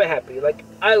I am happy, like,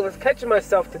 I was catching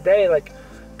myself today, like,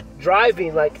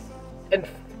 driving, like, and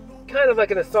kind of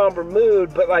like in a somber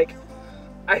mood, but like,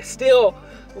 I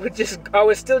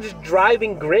was still just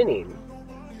driving grinning.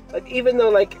 Like, even though,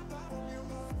 like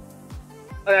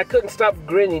I couldn't stop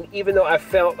grinning, even though I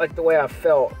felt like the way I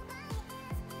felt.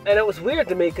 And it was weird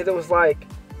to me, because it was like,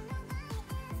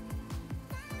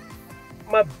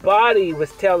 my body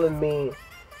was telling me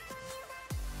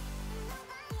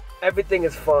everything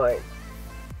is fine.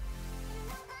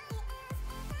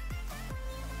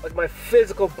 Like, my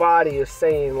physical body is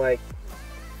saying, like,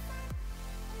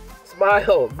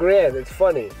 smile, grin, it's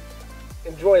funny,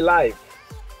 enjoy life.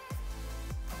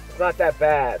 It's not that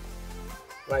bad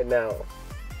right now.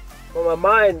 But my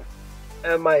mind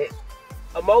and my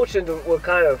emotions were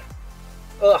kind of,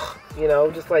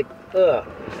 just like, ugh.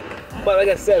 But like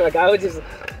I said, like, I was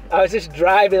just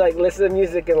driving, like, listening to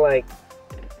music and, like,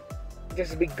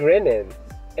 just be grinning.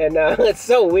 And it's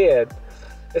so weird.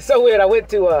 It's so weird. I went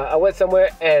somewhere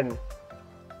and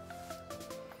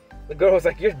the girl was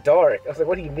like, "You're dark." I was like,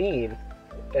 "What do you mean?"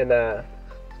 And I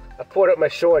pulled up my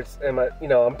shorts and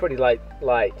I'm pretty light.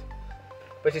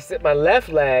 But she said my left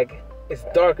leg is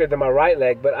darker than my right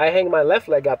leg, but I hang my left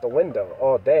leg out the window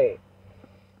all day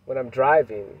when I'm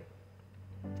driving.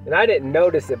 And I didn't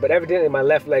notice it, but evidently my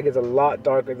left leg is a lot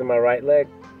darker than my right leg.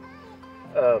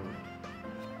 But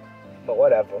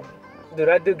whatever. Dude,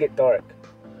 I do get dark.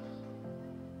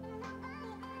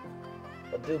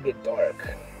 I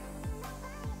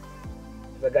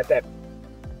got that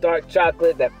dark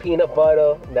chocolate, that peanut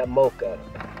butter, and that mocha.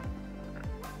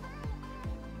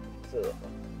 So, it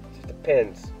just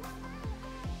depends.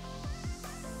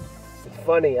 It's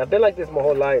funny. I've been like this my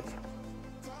whole life.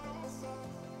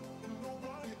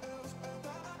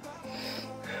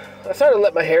 I started to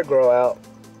let my hair grow out.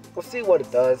 We'll see what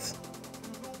it does.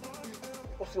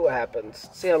 We'll see what happens.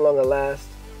 See how long it lasts.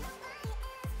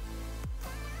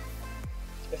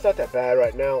 It's not that bad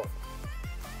right now.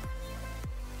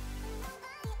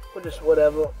 Or just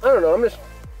whatever. I don't know. I'm just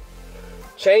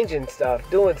changing stuff,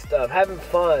 doing stuff, having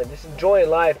fun, just enjoying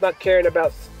life, not caring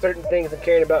about certain things and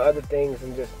caring about other things,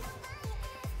 and just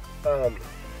I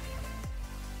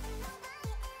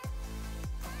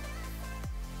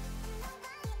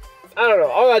don't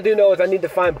know. All I do know is I need to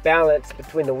find balance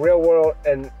between the real world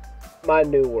and my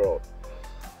new world.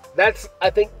 That's,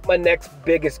 I think, my next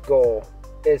biggest goal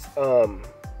is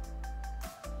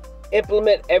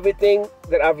implement everything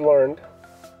that I've learned,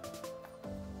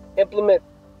 implement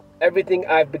everything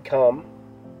I've become,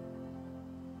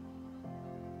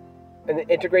 and then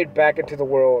integrate back into the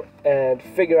world and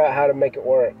figure out how to make it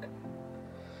work.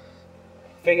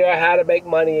 Figure out how to make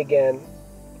money again.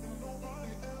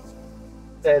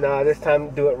 And this time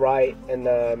do it right and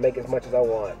make as much as I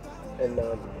want.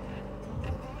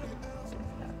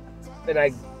 And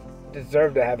I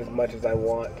deserve to have as much as I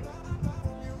want.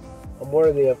 I'm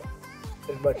worthy of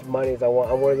as much money as I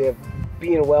want. I'm worthy of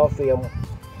being wealthy.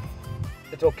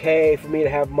 It's okay for me to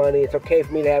have money. It's okay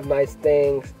for me to have nice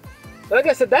things. And like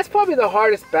I said, that's probably the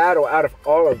hardest battle out of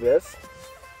all of this.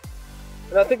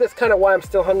 And I think that's kind of why I'm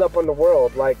still hung up on the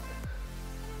world. Like,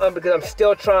 because I'm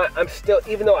still,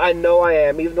 even though I know I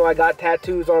am, even though I got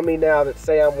tattoos on me now that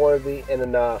say I'm worthy and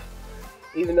enough,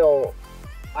 even though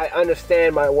I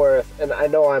understand my worth and I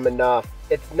know I'm enough,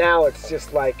 it's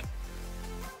just like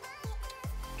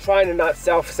trying to not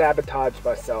self-sabotage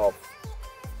myself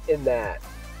in that.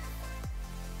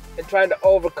 And trying to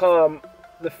overcome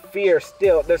the fear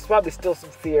still. There's probably still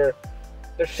some fear.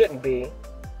 There shouldn't be.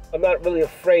 I'm not really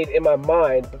afraid in my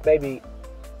mind, but maybe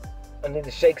I need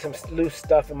to shake some loose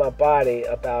stuff in my body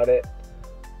about it.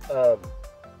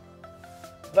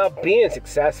 About being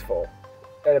successful.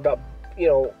 And about,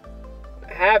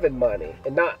 having money.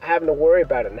 And not having to worry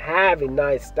about it. And having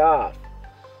nice stuff.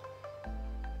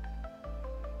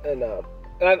 And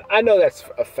I know that's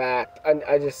a fact.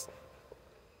 I just...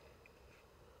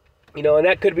 and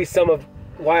that could be some of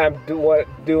why I'm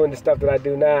doing the stuff that I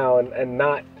do now, and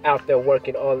not out there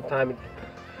working all the time.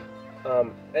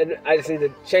 And I just need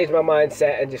to change my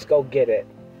mindset and just go get it,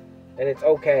 and it's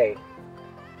okay.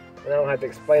 And I don't have to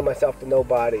explain myself to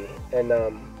nobody, and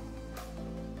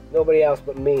nobody else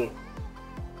but me.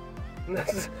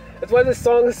 That's why this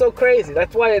song is so crazy.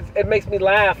 That's why it makes me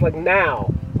laugh like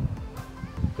now,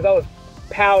 because I was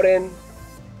pouting,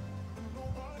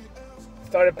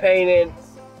 started painting,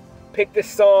 picked this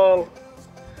song,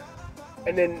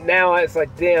 and then now it's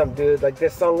like, damn, dude, like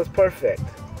this song was perfect.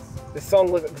 This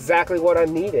song was exactly what I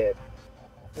needed.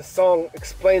 This song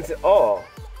explains it all.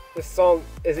 This song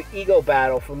is an ego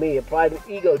battle for me, a private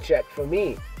ego check for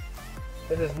me.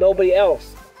 There's nobody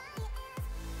else.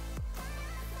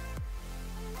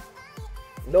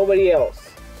 Nobody else.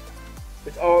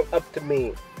 It's all up to me.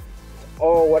 It's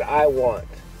all what I want.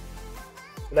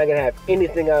 And I can have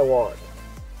anything I want.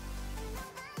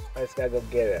 I just gotta go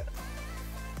get it.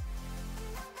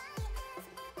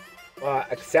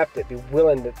 Accept it. Be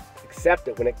willing to accept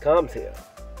it when it comes here.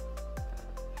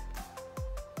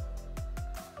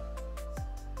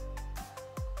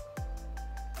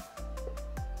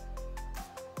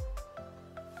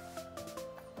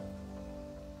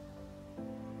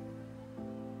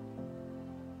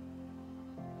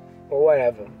 Or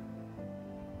whatever.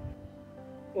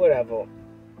 Whatever.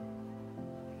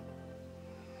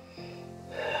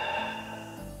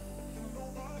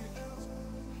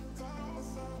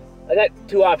 I got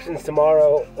 2 options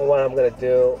tomorrow on what I'm gonna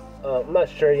do. I'm not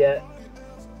sure yet.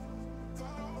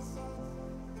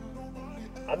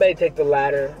 I may take the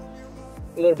latter,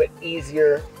 a little bit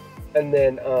easier, and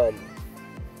then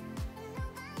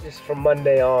just from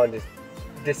Monday on, just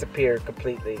disappear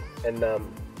completely, and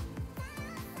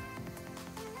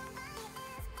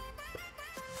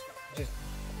just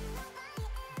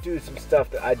do some stuff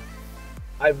that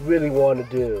I really want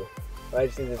to do. I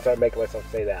just need to start making myself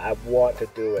say that. I want to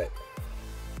do it.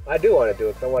 I do want to do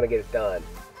it because I want to get it done.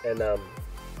 And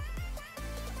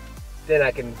then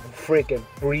I can freaking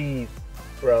breathe,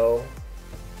 bro.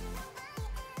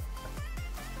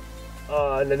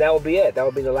 And then that will be it. That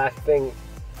will be the last thing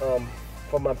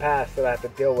from my past that I have to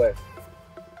deal with.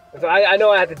 And so I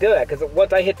know I have to do that, because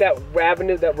once I hit that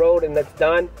avenue, that road, and that's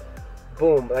done,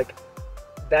 boom, like,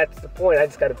 that's the point. I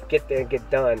just got to get there and get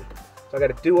done. So I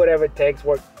got to do whatever it takes,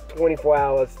 work 24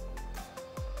 hours.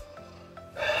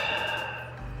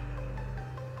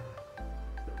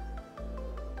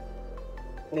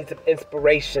 Need some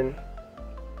inspiration.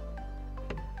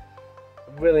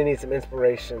 Really need some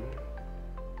inspiration.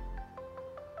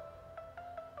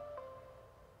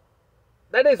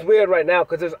 That is weird right now,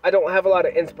 because I don't have a lot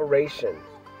of inspiration.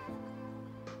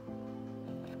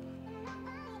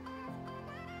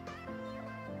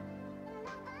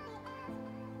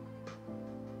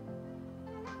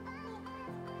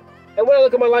 And when I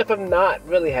look at my life, I've not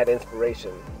really had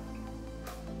inspiration.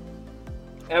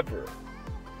 Ever.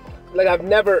 Like, I've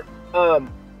never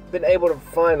been able to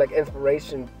find, like,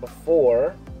 inspiration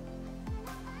before.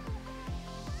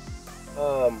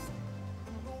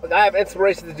 Like, I have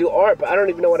inspiration to do art, but I don't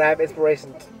even know what I have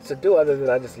inspiration to do other than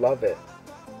I just love it.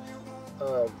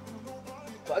 So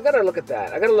I gotta look at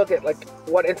that. I gotta look at, like,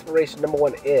 what inspiration, number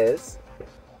one, is.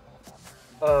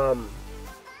 And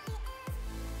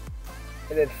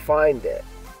then find it.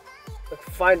 Like,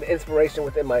 find the inspiration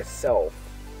within myself.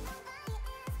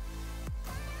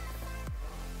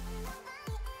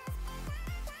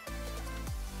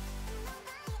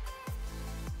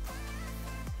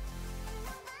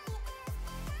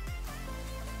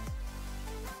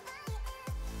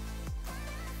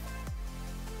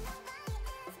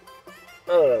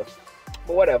 I don't know.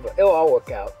 But whatever. It'll all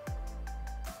work out.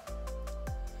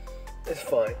 It's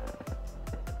fine.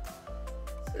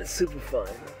 It's super fine.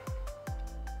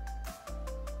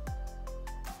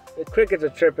 The crickets are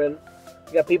chirping.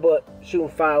 You got people shooting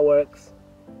fireworks.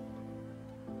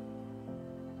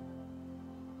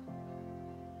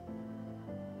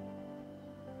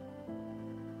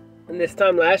 And this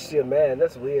time last year, man,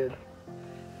 that's weird.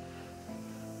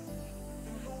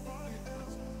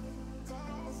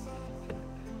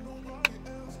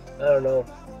 I don't know.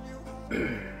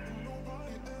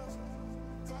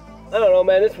 I don't know,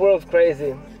 man. This world's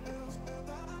crazy.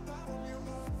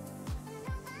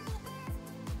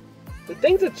 The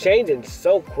things are changing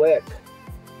so quick.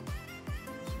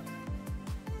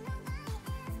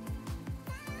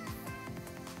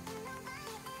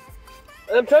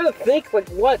 And I'm trying to think, like,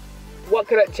 what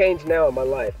could I change now in my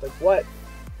life? Like,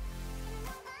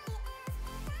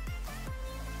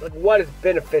 what is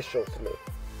beneficial to me?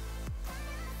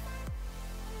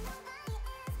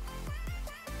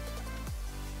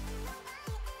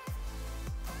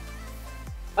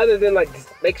 other than like just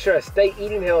make sure I stay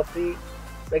eating healthy,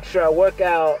 make sure I work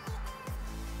out,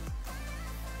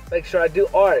 make sure I do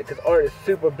art, because art is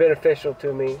super beneficial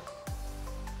to me.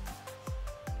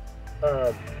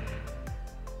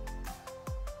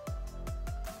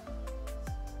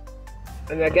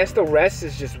 And I guess the rest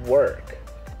is just work.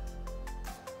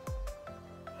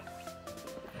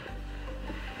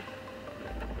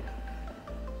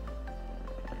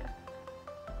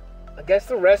 I guess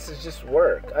the rest is just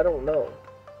work. I don't know.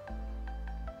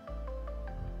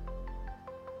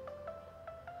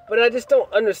 But I just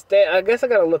don't understand. I guess I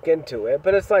gotta look into it.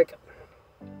 But it's like,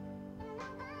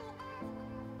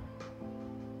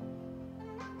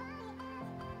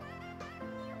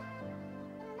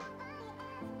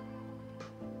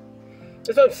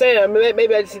 that's what I'm saying. I mean,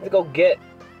 maybe I just need to go get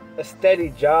a steady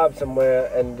job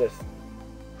somewhere and just...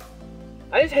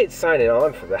 I just hate signing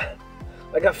on for that.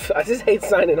 Like, I just hate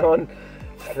signing on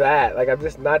for that. Like, I'm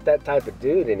just not that type of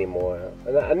dude anymore.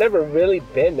 And I've never really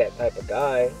been that type of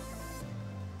guy.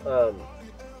 I don't know.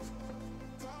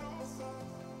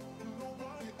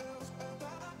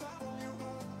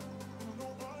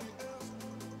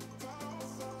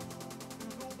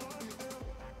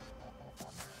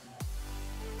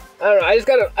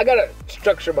 I gotta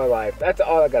structure my life. That's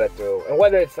all I gotta do. And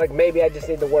whether it's like maybe I just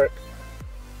need to work,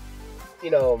 you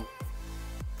know,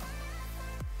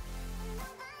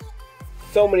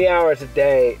 so many hours a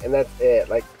day, and that's it.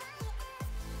 Like,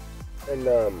 and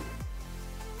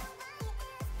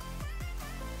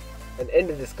end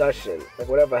the discussion. Like,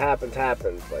 whatever happens,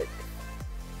 happens. Like,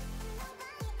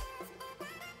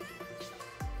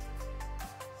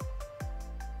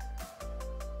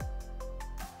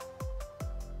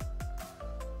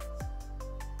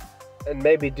 and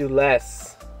maybe do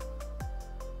less.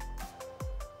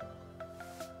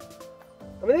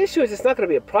 I mean, the issue is it's not going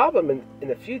to be a problem in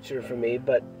the future for me,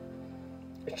 but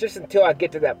it's just until I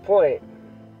get to that point.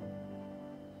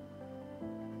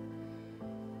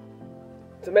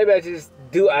 So maybe I just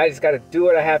got to do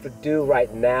what I have to do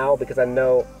right now, because I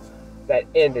know that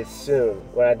end is soon,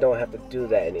 when I don't have to do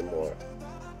that anymore.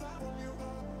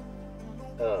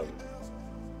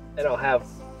 And I'll have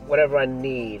whatever I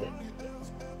need.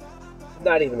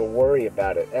 Not even worry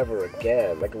about it ever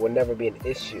again. Like, it will never be an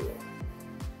issue.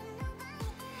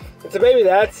 And so maybe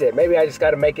that's it. Maybe I just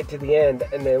got to make it to the end,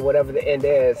 and then whatever the end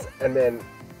is, and then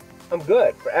I'm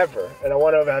good forever. And I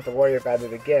won't ever have to worry about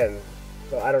it again.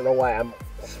 So I don't know why I'm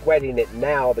sweating it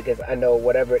now, because I know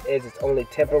whatever it is, it's only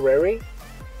temporary.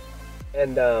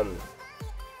 And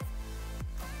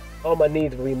all my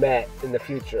needs will be met in the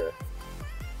future.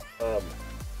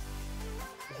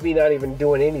 It's me not even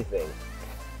doing anything.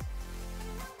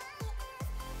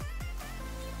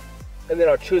 And then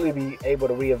I'll truly be able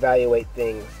to reevaluate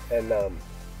things and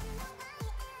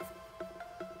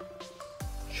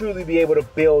truly be able to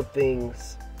build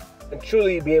things and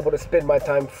truly be able to spend my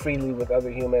time freely with other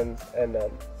humans and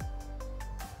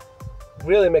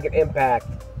really make an impact,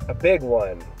 a big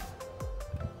one.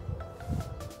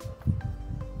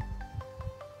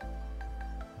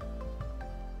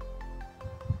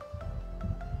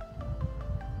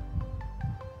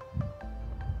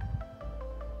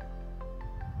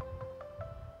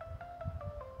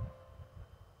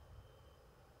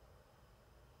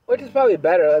 Which is probably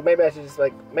better. Like, maybe I should just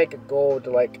like make a goal to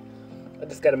like, I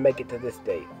just gotta make it to this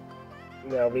date,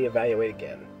 and then I'll reevaluate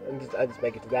again, and I just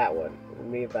make it to that one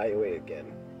and reevaluate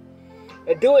again,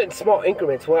 and do it in small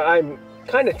increments where I'm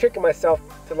kind of tricking myself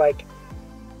to like,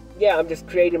 yeah, I'm just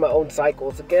creating my own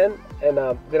cycles again, and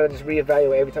then I just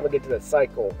reevaluate every time I get to that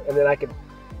cycle, and then I can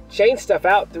change stuff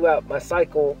out throughout my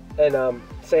cycle, and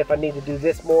say if I need to do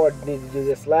this more, need to do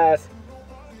this less.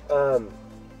 And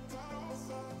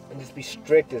just be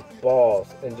strict as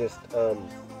balls, and just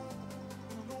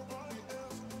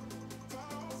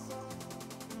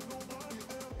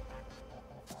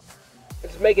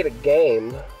make it a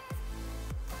game.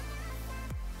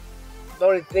 The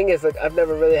only thing is, like, I've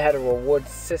never really had a reward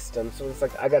system, so it's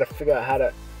like I gotta figure out how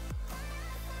to.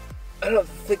 I don't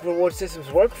think reward systems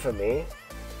work for me,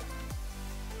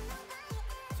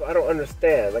 so I don't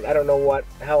understand. Like, I don't know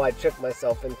how I tricked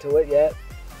myself into it yet,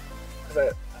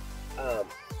 because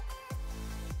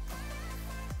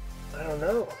I don't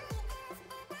know.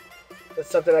 It's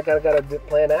something I gotta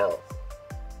plan out.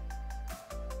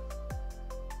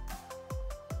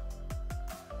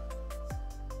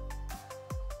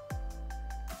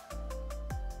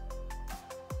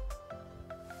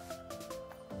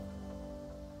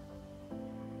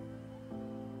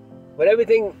 But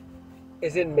everything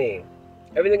is in me.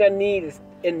 Everything I need is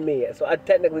in me. So I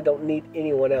technically don't need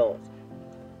anyone else.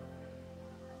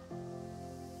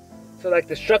 So like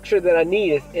the structure that I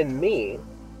need is in me.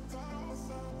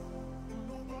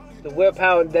 The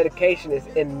willpower and dedication is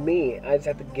in me. I just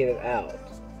have to get it out.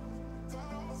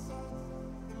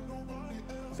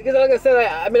 Because like I said,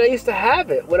 I mean, I used to have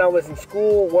it when I was in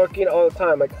school, working all the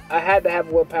time. Like, I had to have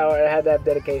willpower and I had to have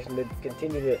dedication to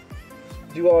continue to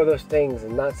do all those things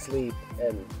and not sleep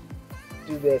and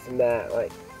do this and that.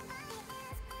 Like,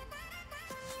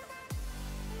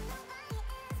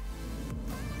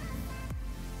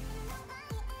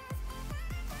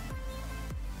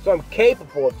 so I'm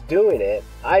capable of doing it.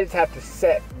 I just have to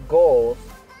set goals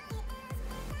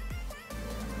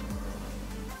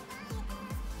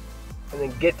and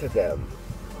then get to them.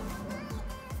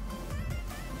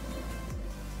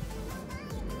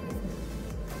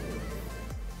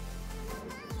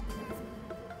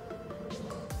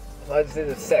 So I just need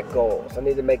to set goals. I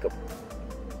need to make a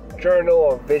journal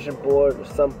or vision board or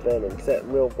something and set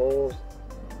real goals.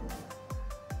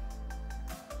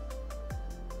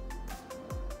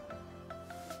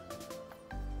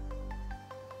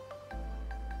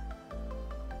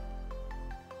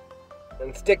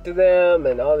 And stick to them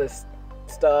and all this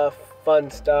stuff, fun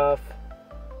stuff.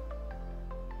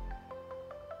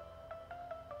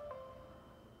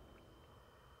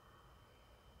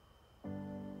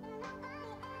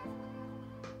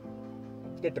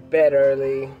 Get to bed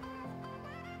early,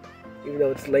 even though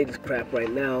it's late as crap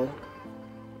right now.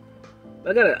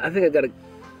 I don't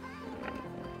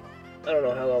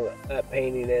know how long that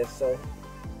painting is, so.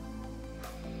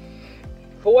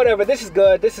 But whatever, this is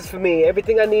good. This is for me.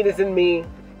 Everything I need is in me.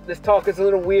 This talk is a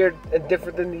little weird and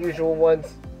different than the usual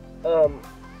ones.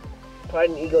 Pride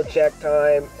and ego check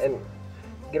time and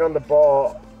get on the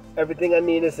ball. Everything I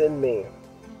need is in me.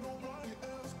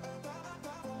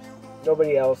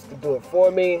 Nobody else can do it for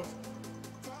me.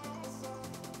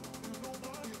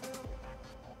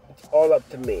 It's all up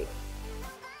to me.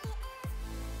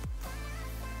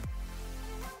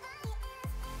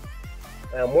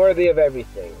 I'm worthy of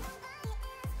everything.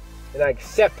 And I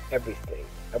accept everything.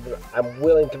 I'm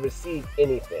willing to receive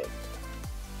anything.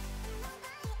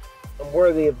 I'm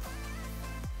worthy of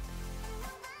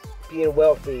being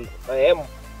wealthy. I am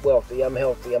wealthy. I'm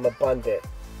healthy. I'm abundant.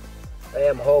 I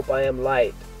am hope. I am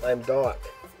light. I'm dark.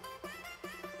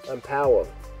 I'm power.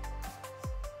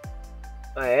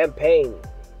 I am pain.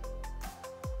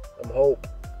 I'm hope.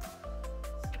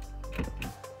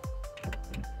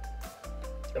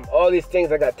 I'm all these things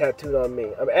I got tattooed on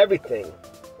me. I'm everything.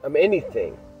 I'm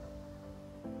anything.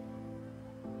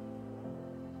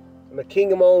 I'm a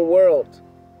king of my own world.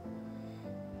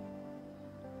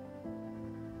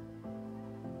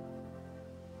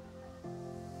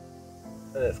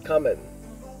 And it's coming.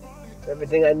 It's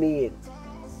everything I need.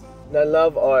 And I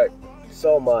love art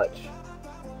so much.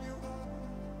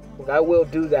 Like, I will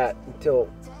do that until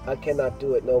I cannot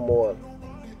do it no more.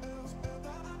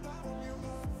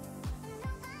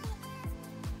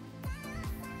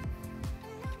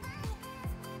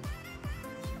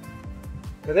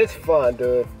 Cause it's fun,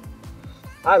 dude.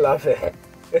 I love it.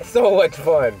 It's so much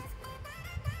fun.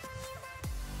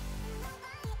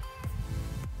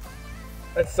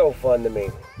 It's so fun to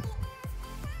me.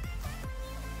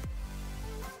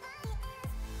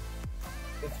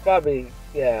 It's probably,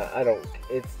 yeah,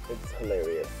 it's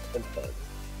hilarious and fun.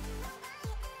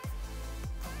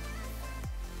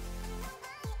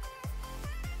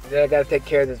 And then I gotta take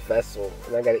care of this vessel,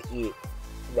 and I gotta eat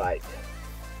right.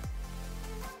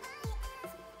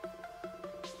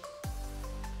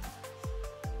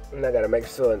 And I gotta make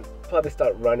sure and probably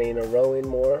start running or rowing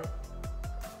more.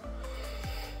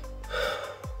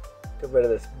 Get rid of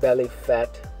this belly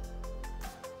fat.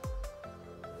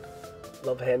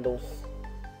 Love handles.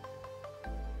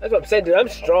 That's what I'm saying, dude. I'm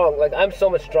strong. Like, I'm so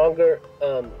much stronger.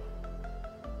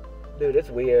 Dude, it's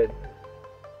weird.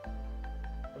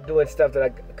 I'm doing stuff that I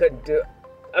couldn't do.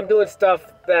 I'm doing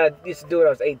stuff that I used to do when I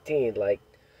was 18. Like,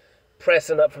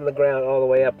 pressing up from the ground all the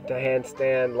way up to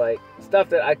handstand. Like, stuff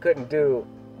that I couldn't do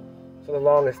for the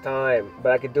longest time,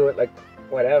 but I could do it like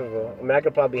whatever. I mean, I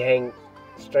could probably hang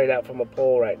straight out from a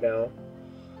pole right now,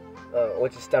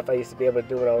 which is stuff I used to be able to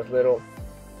do when I was little.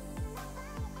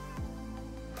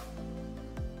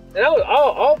 And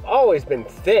I've always been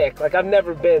thick. Like, I've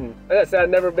never been, like I said,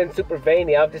 I've never been super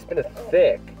veiny. I've just been a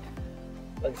thick,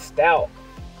 like stout.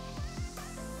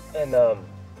 And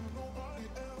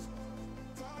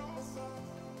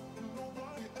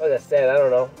like I said, I don't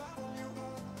know.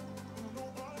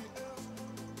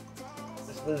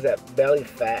 Lose that belly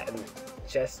fat and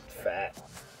chest fat.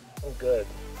 I'm good.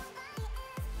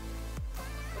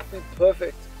 Be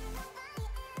perfect.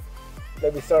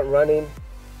 Maybe start running.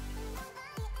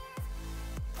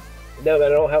 Now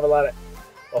that I don't have a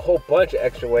whole bunch of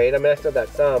extra weight. I mean, I still got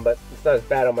some, but it's not as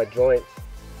bad on my joints.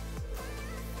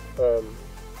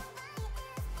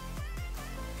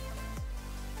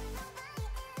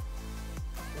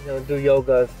 do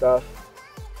yoga and stuff.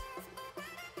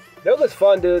 Yoga's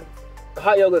fun, dude.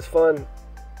 Hot yoga's fun.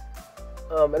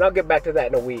 And I'll get back to that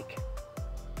in a week.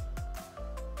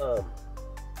 I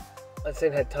just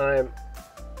ain't had time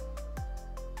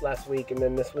last week and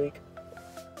then this week.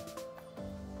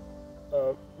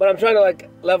 But I'm trying to like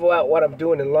level out what I'm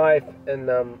doing in life, and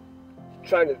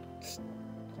trying to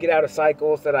get out of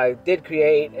cycles that I did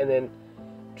create, and then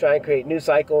try and create new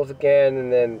cycles again,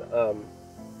 and then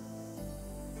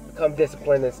become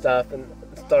disciplined and stuff, and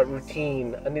start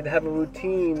routine. I need to have a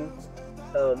routine.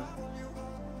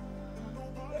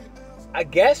 I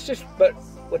guess but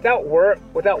without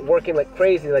working like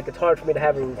crazy, like it's hard for me to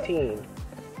have a routine.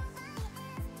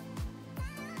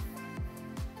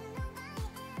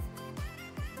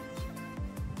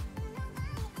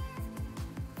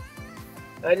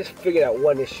 I just figured out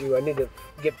one issue. I need to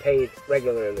get paid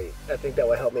regularly. I think that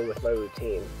would help me with my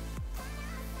routine.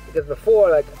 Because before,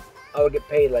 like, I would get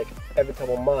paid like every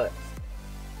couple months.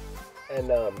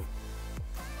 And I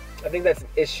think that's an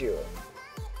issue.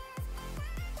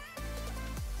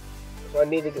 So I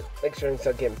need to make sure and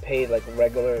start getting paid like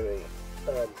regularly.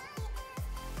 It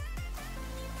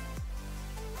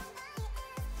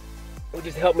would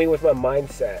just help me with my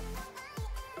mindset.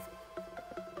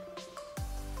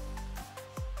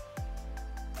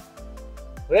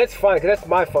 But that's fine, because that's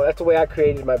my fault. That's the way I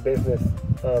created my business.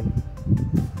 So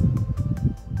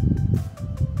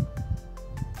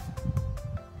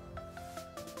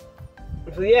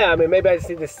yeah, I mean, maybe I just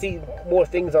need to see more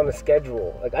things on the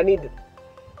schedule. Like, I need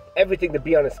everything to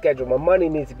be on a schedule. My money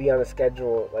needs to be on a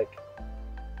schedule. Like,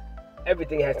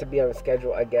 everything has to be on a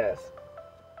schedule, I guess.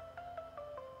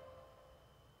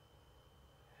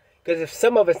 Because if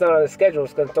some of it's not on a schedule,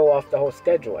 it's going to throw off the whole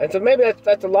schedule. And so maybe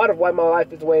that's a lot of why my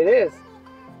life is the way it is.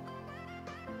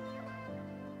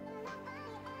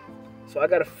 So I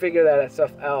gotta figure that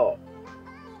stuff out.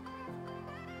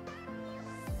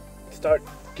 Start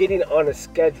getting on a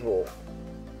schedule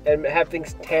and have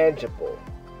things tangible.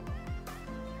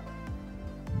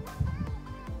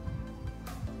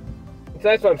 So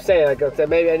that's what I'm saying. Like I said,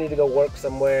 maybe I need to go work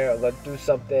somewhere or go do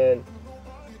something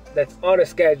that's on a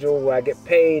schedule where I get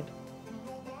paid,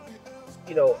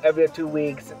 every 2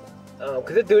 weeks.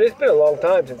 Because, dude, it's been a long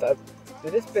time since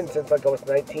it's been since like I was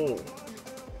 19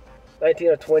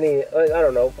 or 20, I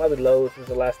don't know, probably Lowe's was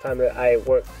the last time that I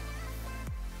worked.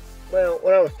 Well,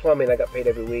 when I was plumbing, I got paid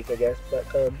every week, I guess, but,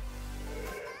 I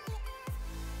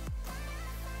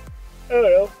don't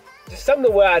know, just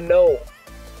something where I know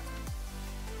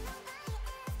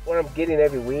what I'm getting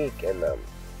every week, and, I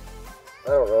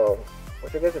don't know,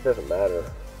 which I guess it doesn't matter.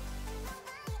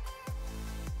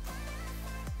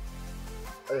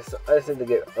 I just need to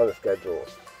get on the schedule.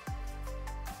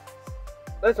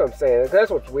 That's what I'm saying. That's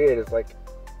what's weird. It's like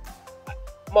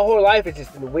my whole life has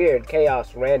just been weird,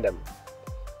 chaos, random,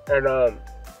 and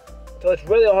so it's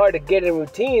really hard to get in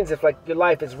routines if like your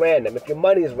life is random, if your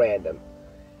money is random,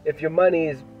 if your money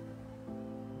is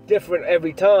different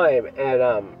every time,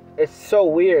 and it's so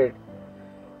weird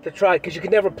to try because you can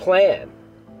never plan.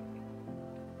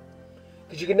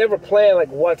 Because you can never plan like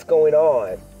what's going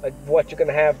on, like what you're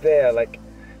gonna have there. Like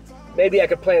maybe I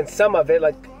could plan some of it,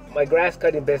 like my grass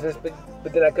cutting business,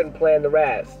 but then I couldn't plan the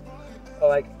rest.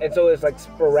 And so it's like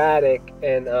sporadic,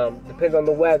 and depends on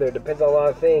the weather, depends on a lot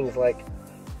of things. So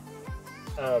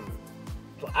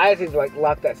I just need to like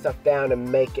lock that stuff down and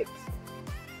make it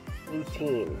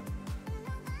routine.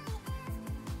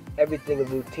 Everything is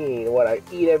routine. What I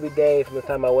eat every day, from the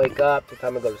time I wake up to the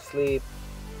time I go to sleep,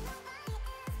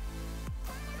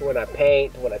 to when I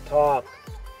paint, to when I talk,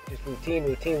 just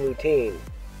routine.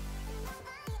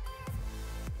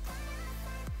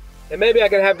 And maybe I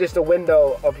can have just a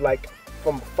window of like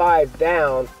from 5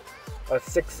 down or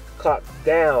 6 o'clock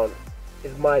down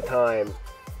is my time.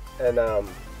 And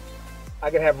I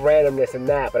can have randomness in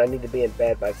that, but I need to be in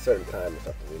bed by a certain time or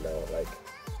something, like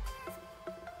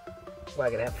I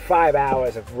can have 5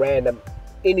 hours of random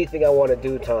anything I want to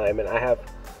do time, and I have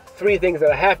 3 things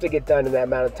that I have to get done in that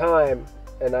amount of time,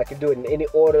 and I can do it in any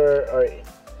order or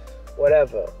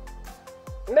whatever.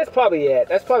 And that's probably it.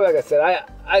 That's probably, like I said,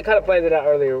 I kind of planned it out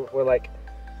earlier where, like,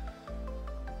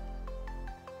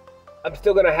 I'm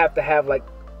still going to have, like,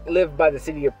 live by the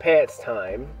seat of your pants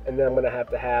time, and then I'm going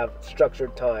to have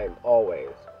structured time always.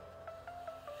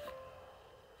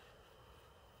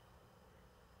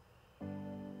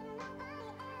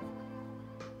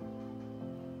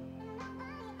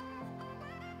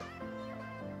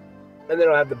 And then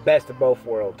I'll have the best of both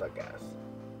worlds, I guess.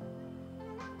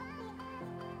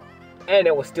 And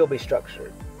it will still be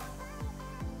structured.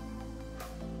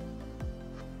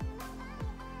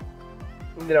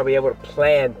 And then I'll be able to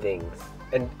plan things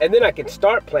and then I can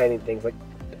start planning things like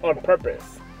on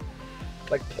purpose,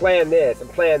 like plan this and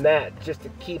plan that just to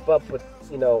keep up with,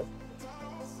 you know,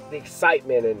 the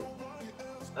excitement. And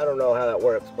I don't know how that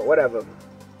works, but whatever.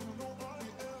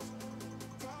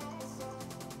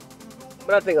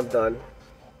 But I think I'm done.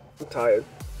 I'm tired.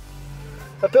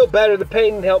 I feel better. The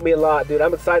painting helped me a lot, dude.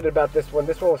 I'm excited about this one.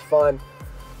 This one was fun.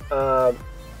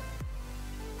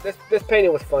 This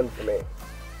painting was fun for me.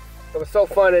 It was so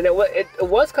fun, and it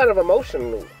was kind of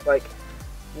emotional, like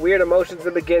weird emotions in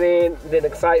the beginning, then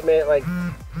excitement, like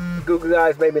googly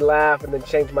eyes made me laugh, and then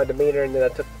changed my demeanor, and then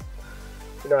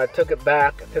I took it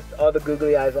back, I took all the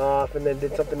googly eyes off, and then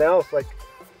did something else. Like,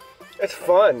 it's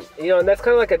fun, you know, and that's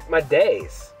kind of like my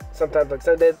days. Sometimes, like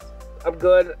some days I'm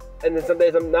good, and then some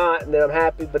days I'm not, and then I'm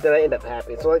happy, but then I end up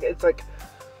happy. So like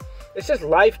it's just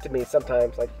life to me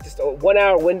sometimes. Like just a 1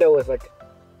 hour window is like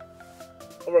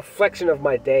a reflection of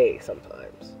my day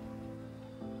sometimes,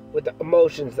 with the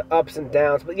emotions, the ups and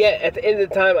downs. But yeah, at the end of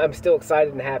the time, I'm still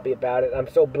excited and happy about it. I'm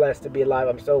so blessed to be alive.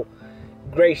 I'm so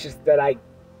gracious that I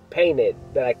painted,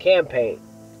 that I can paint,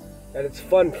 that it's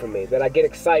fun for me, that I get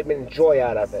excitement and joy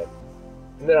out of it,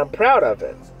 and that I'm proud of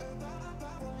it.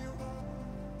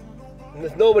 And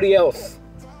there's nobody else.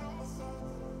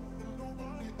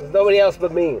 There's nobody else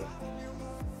but me.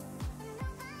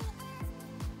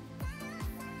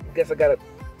 I guess I gotta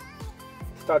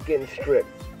start getting stripped,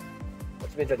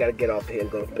 which means I gotta get off here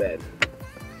and go to bed.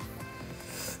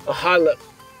 I'll holla.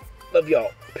 Love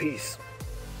y'all. Peace.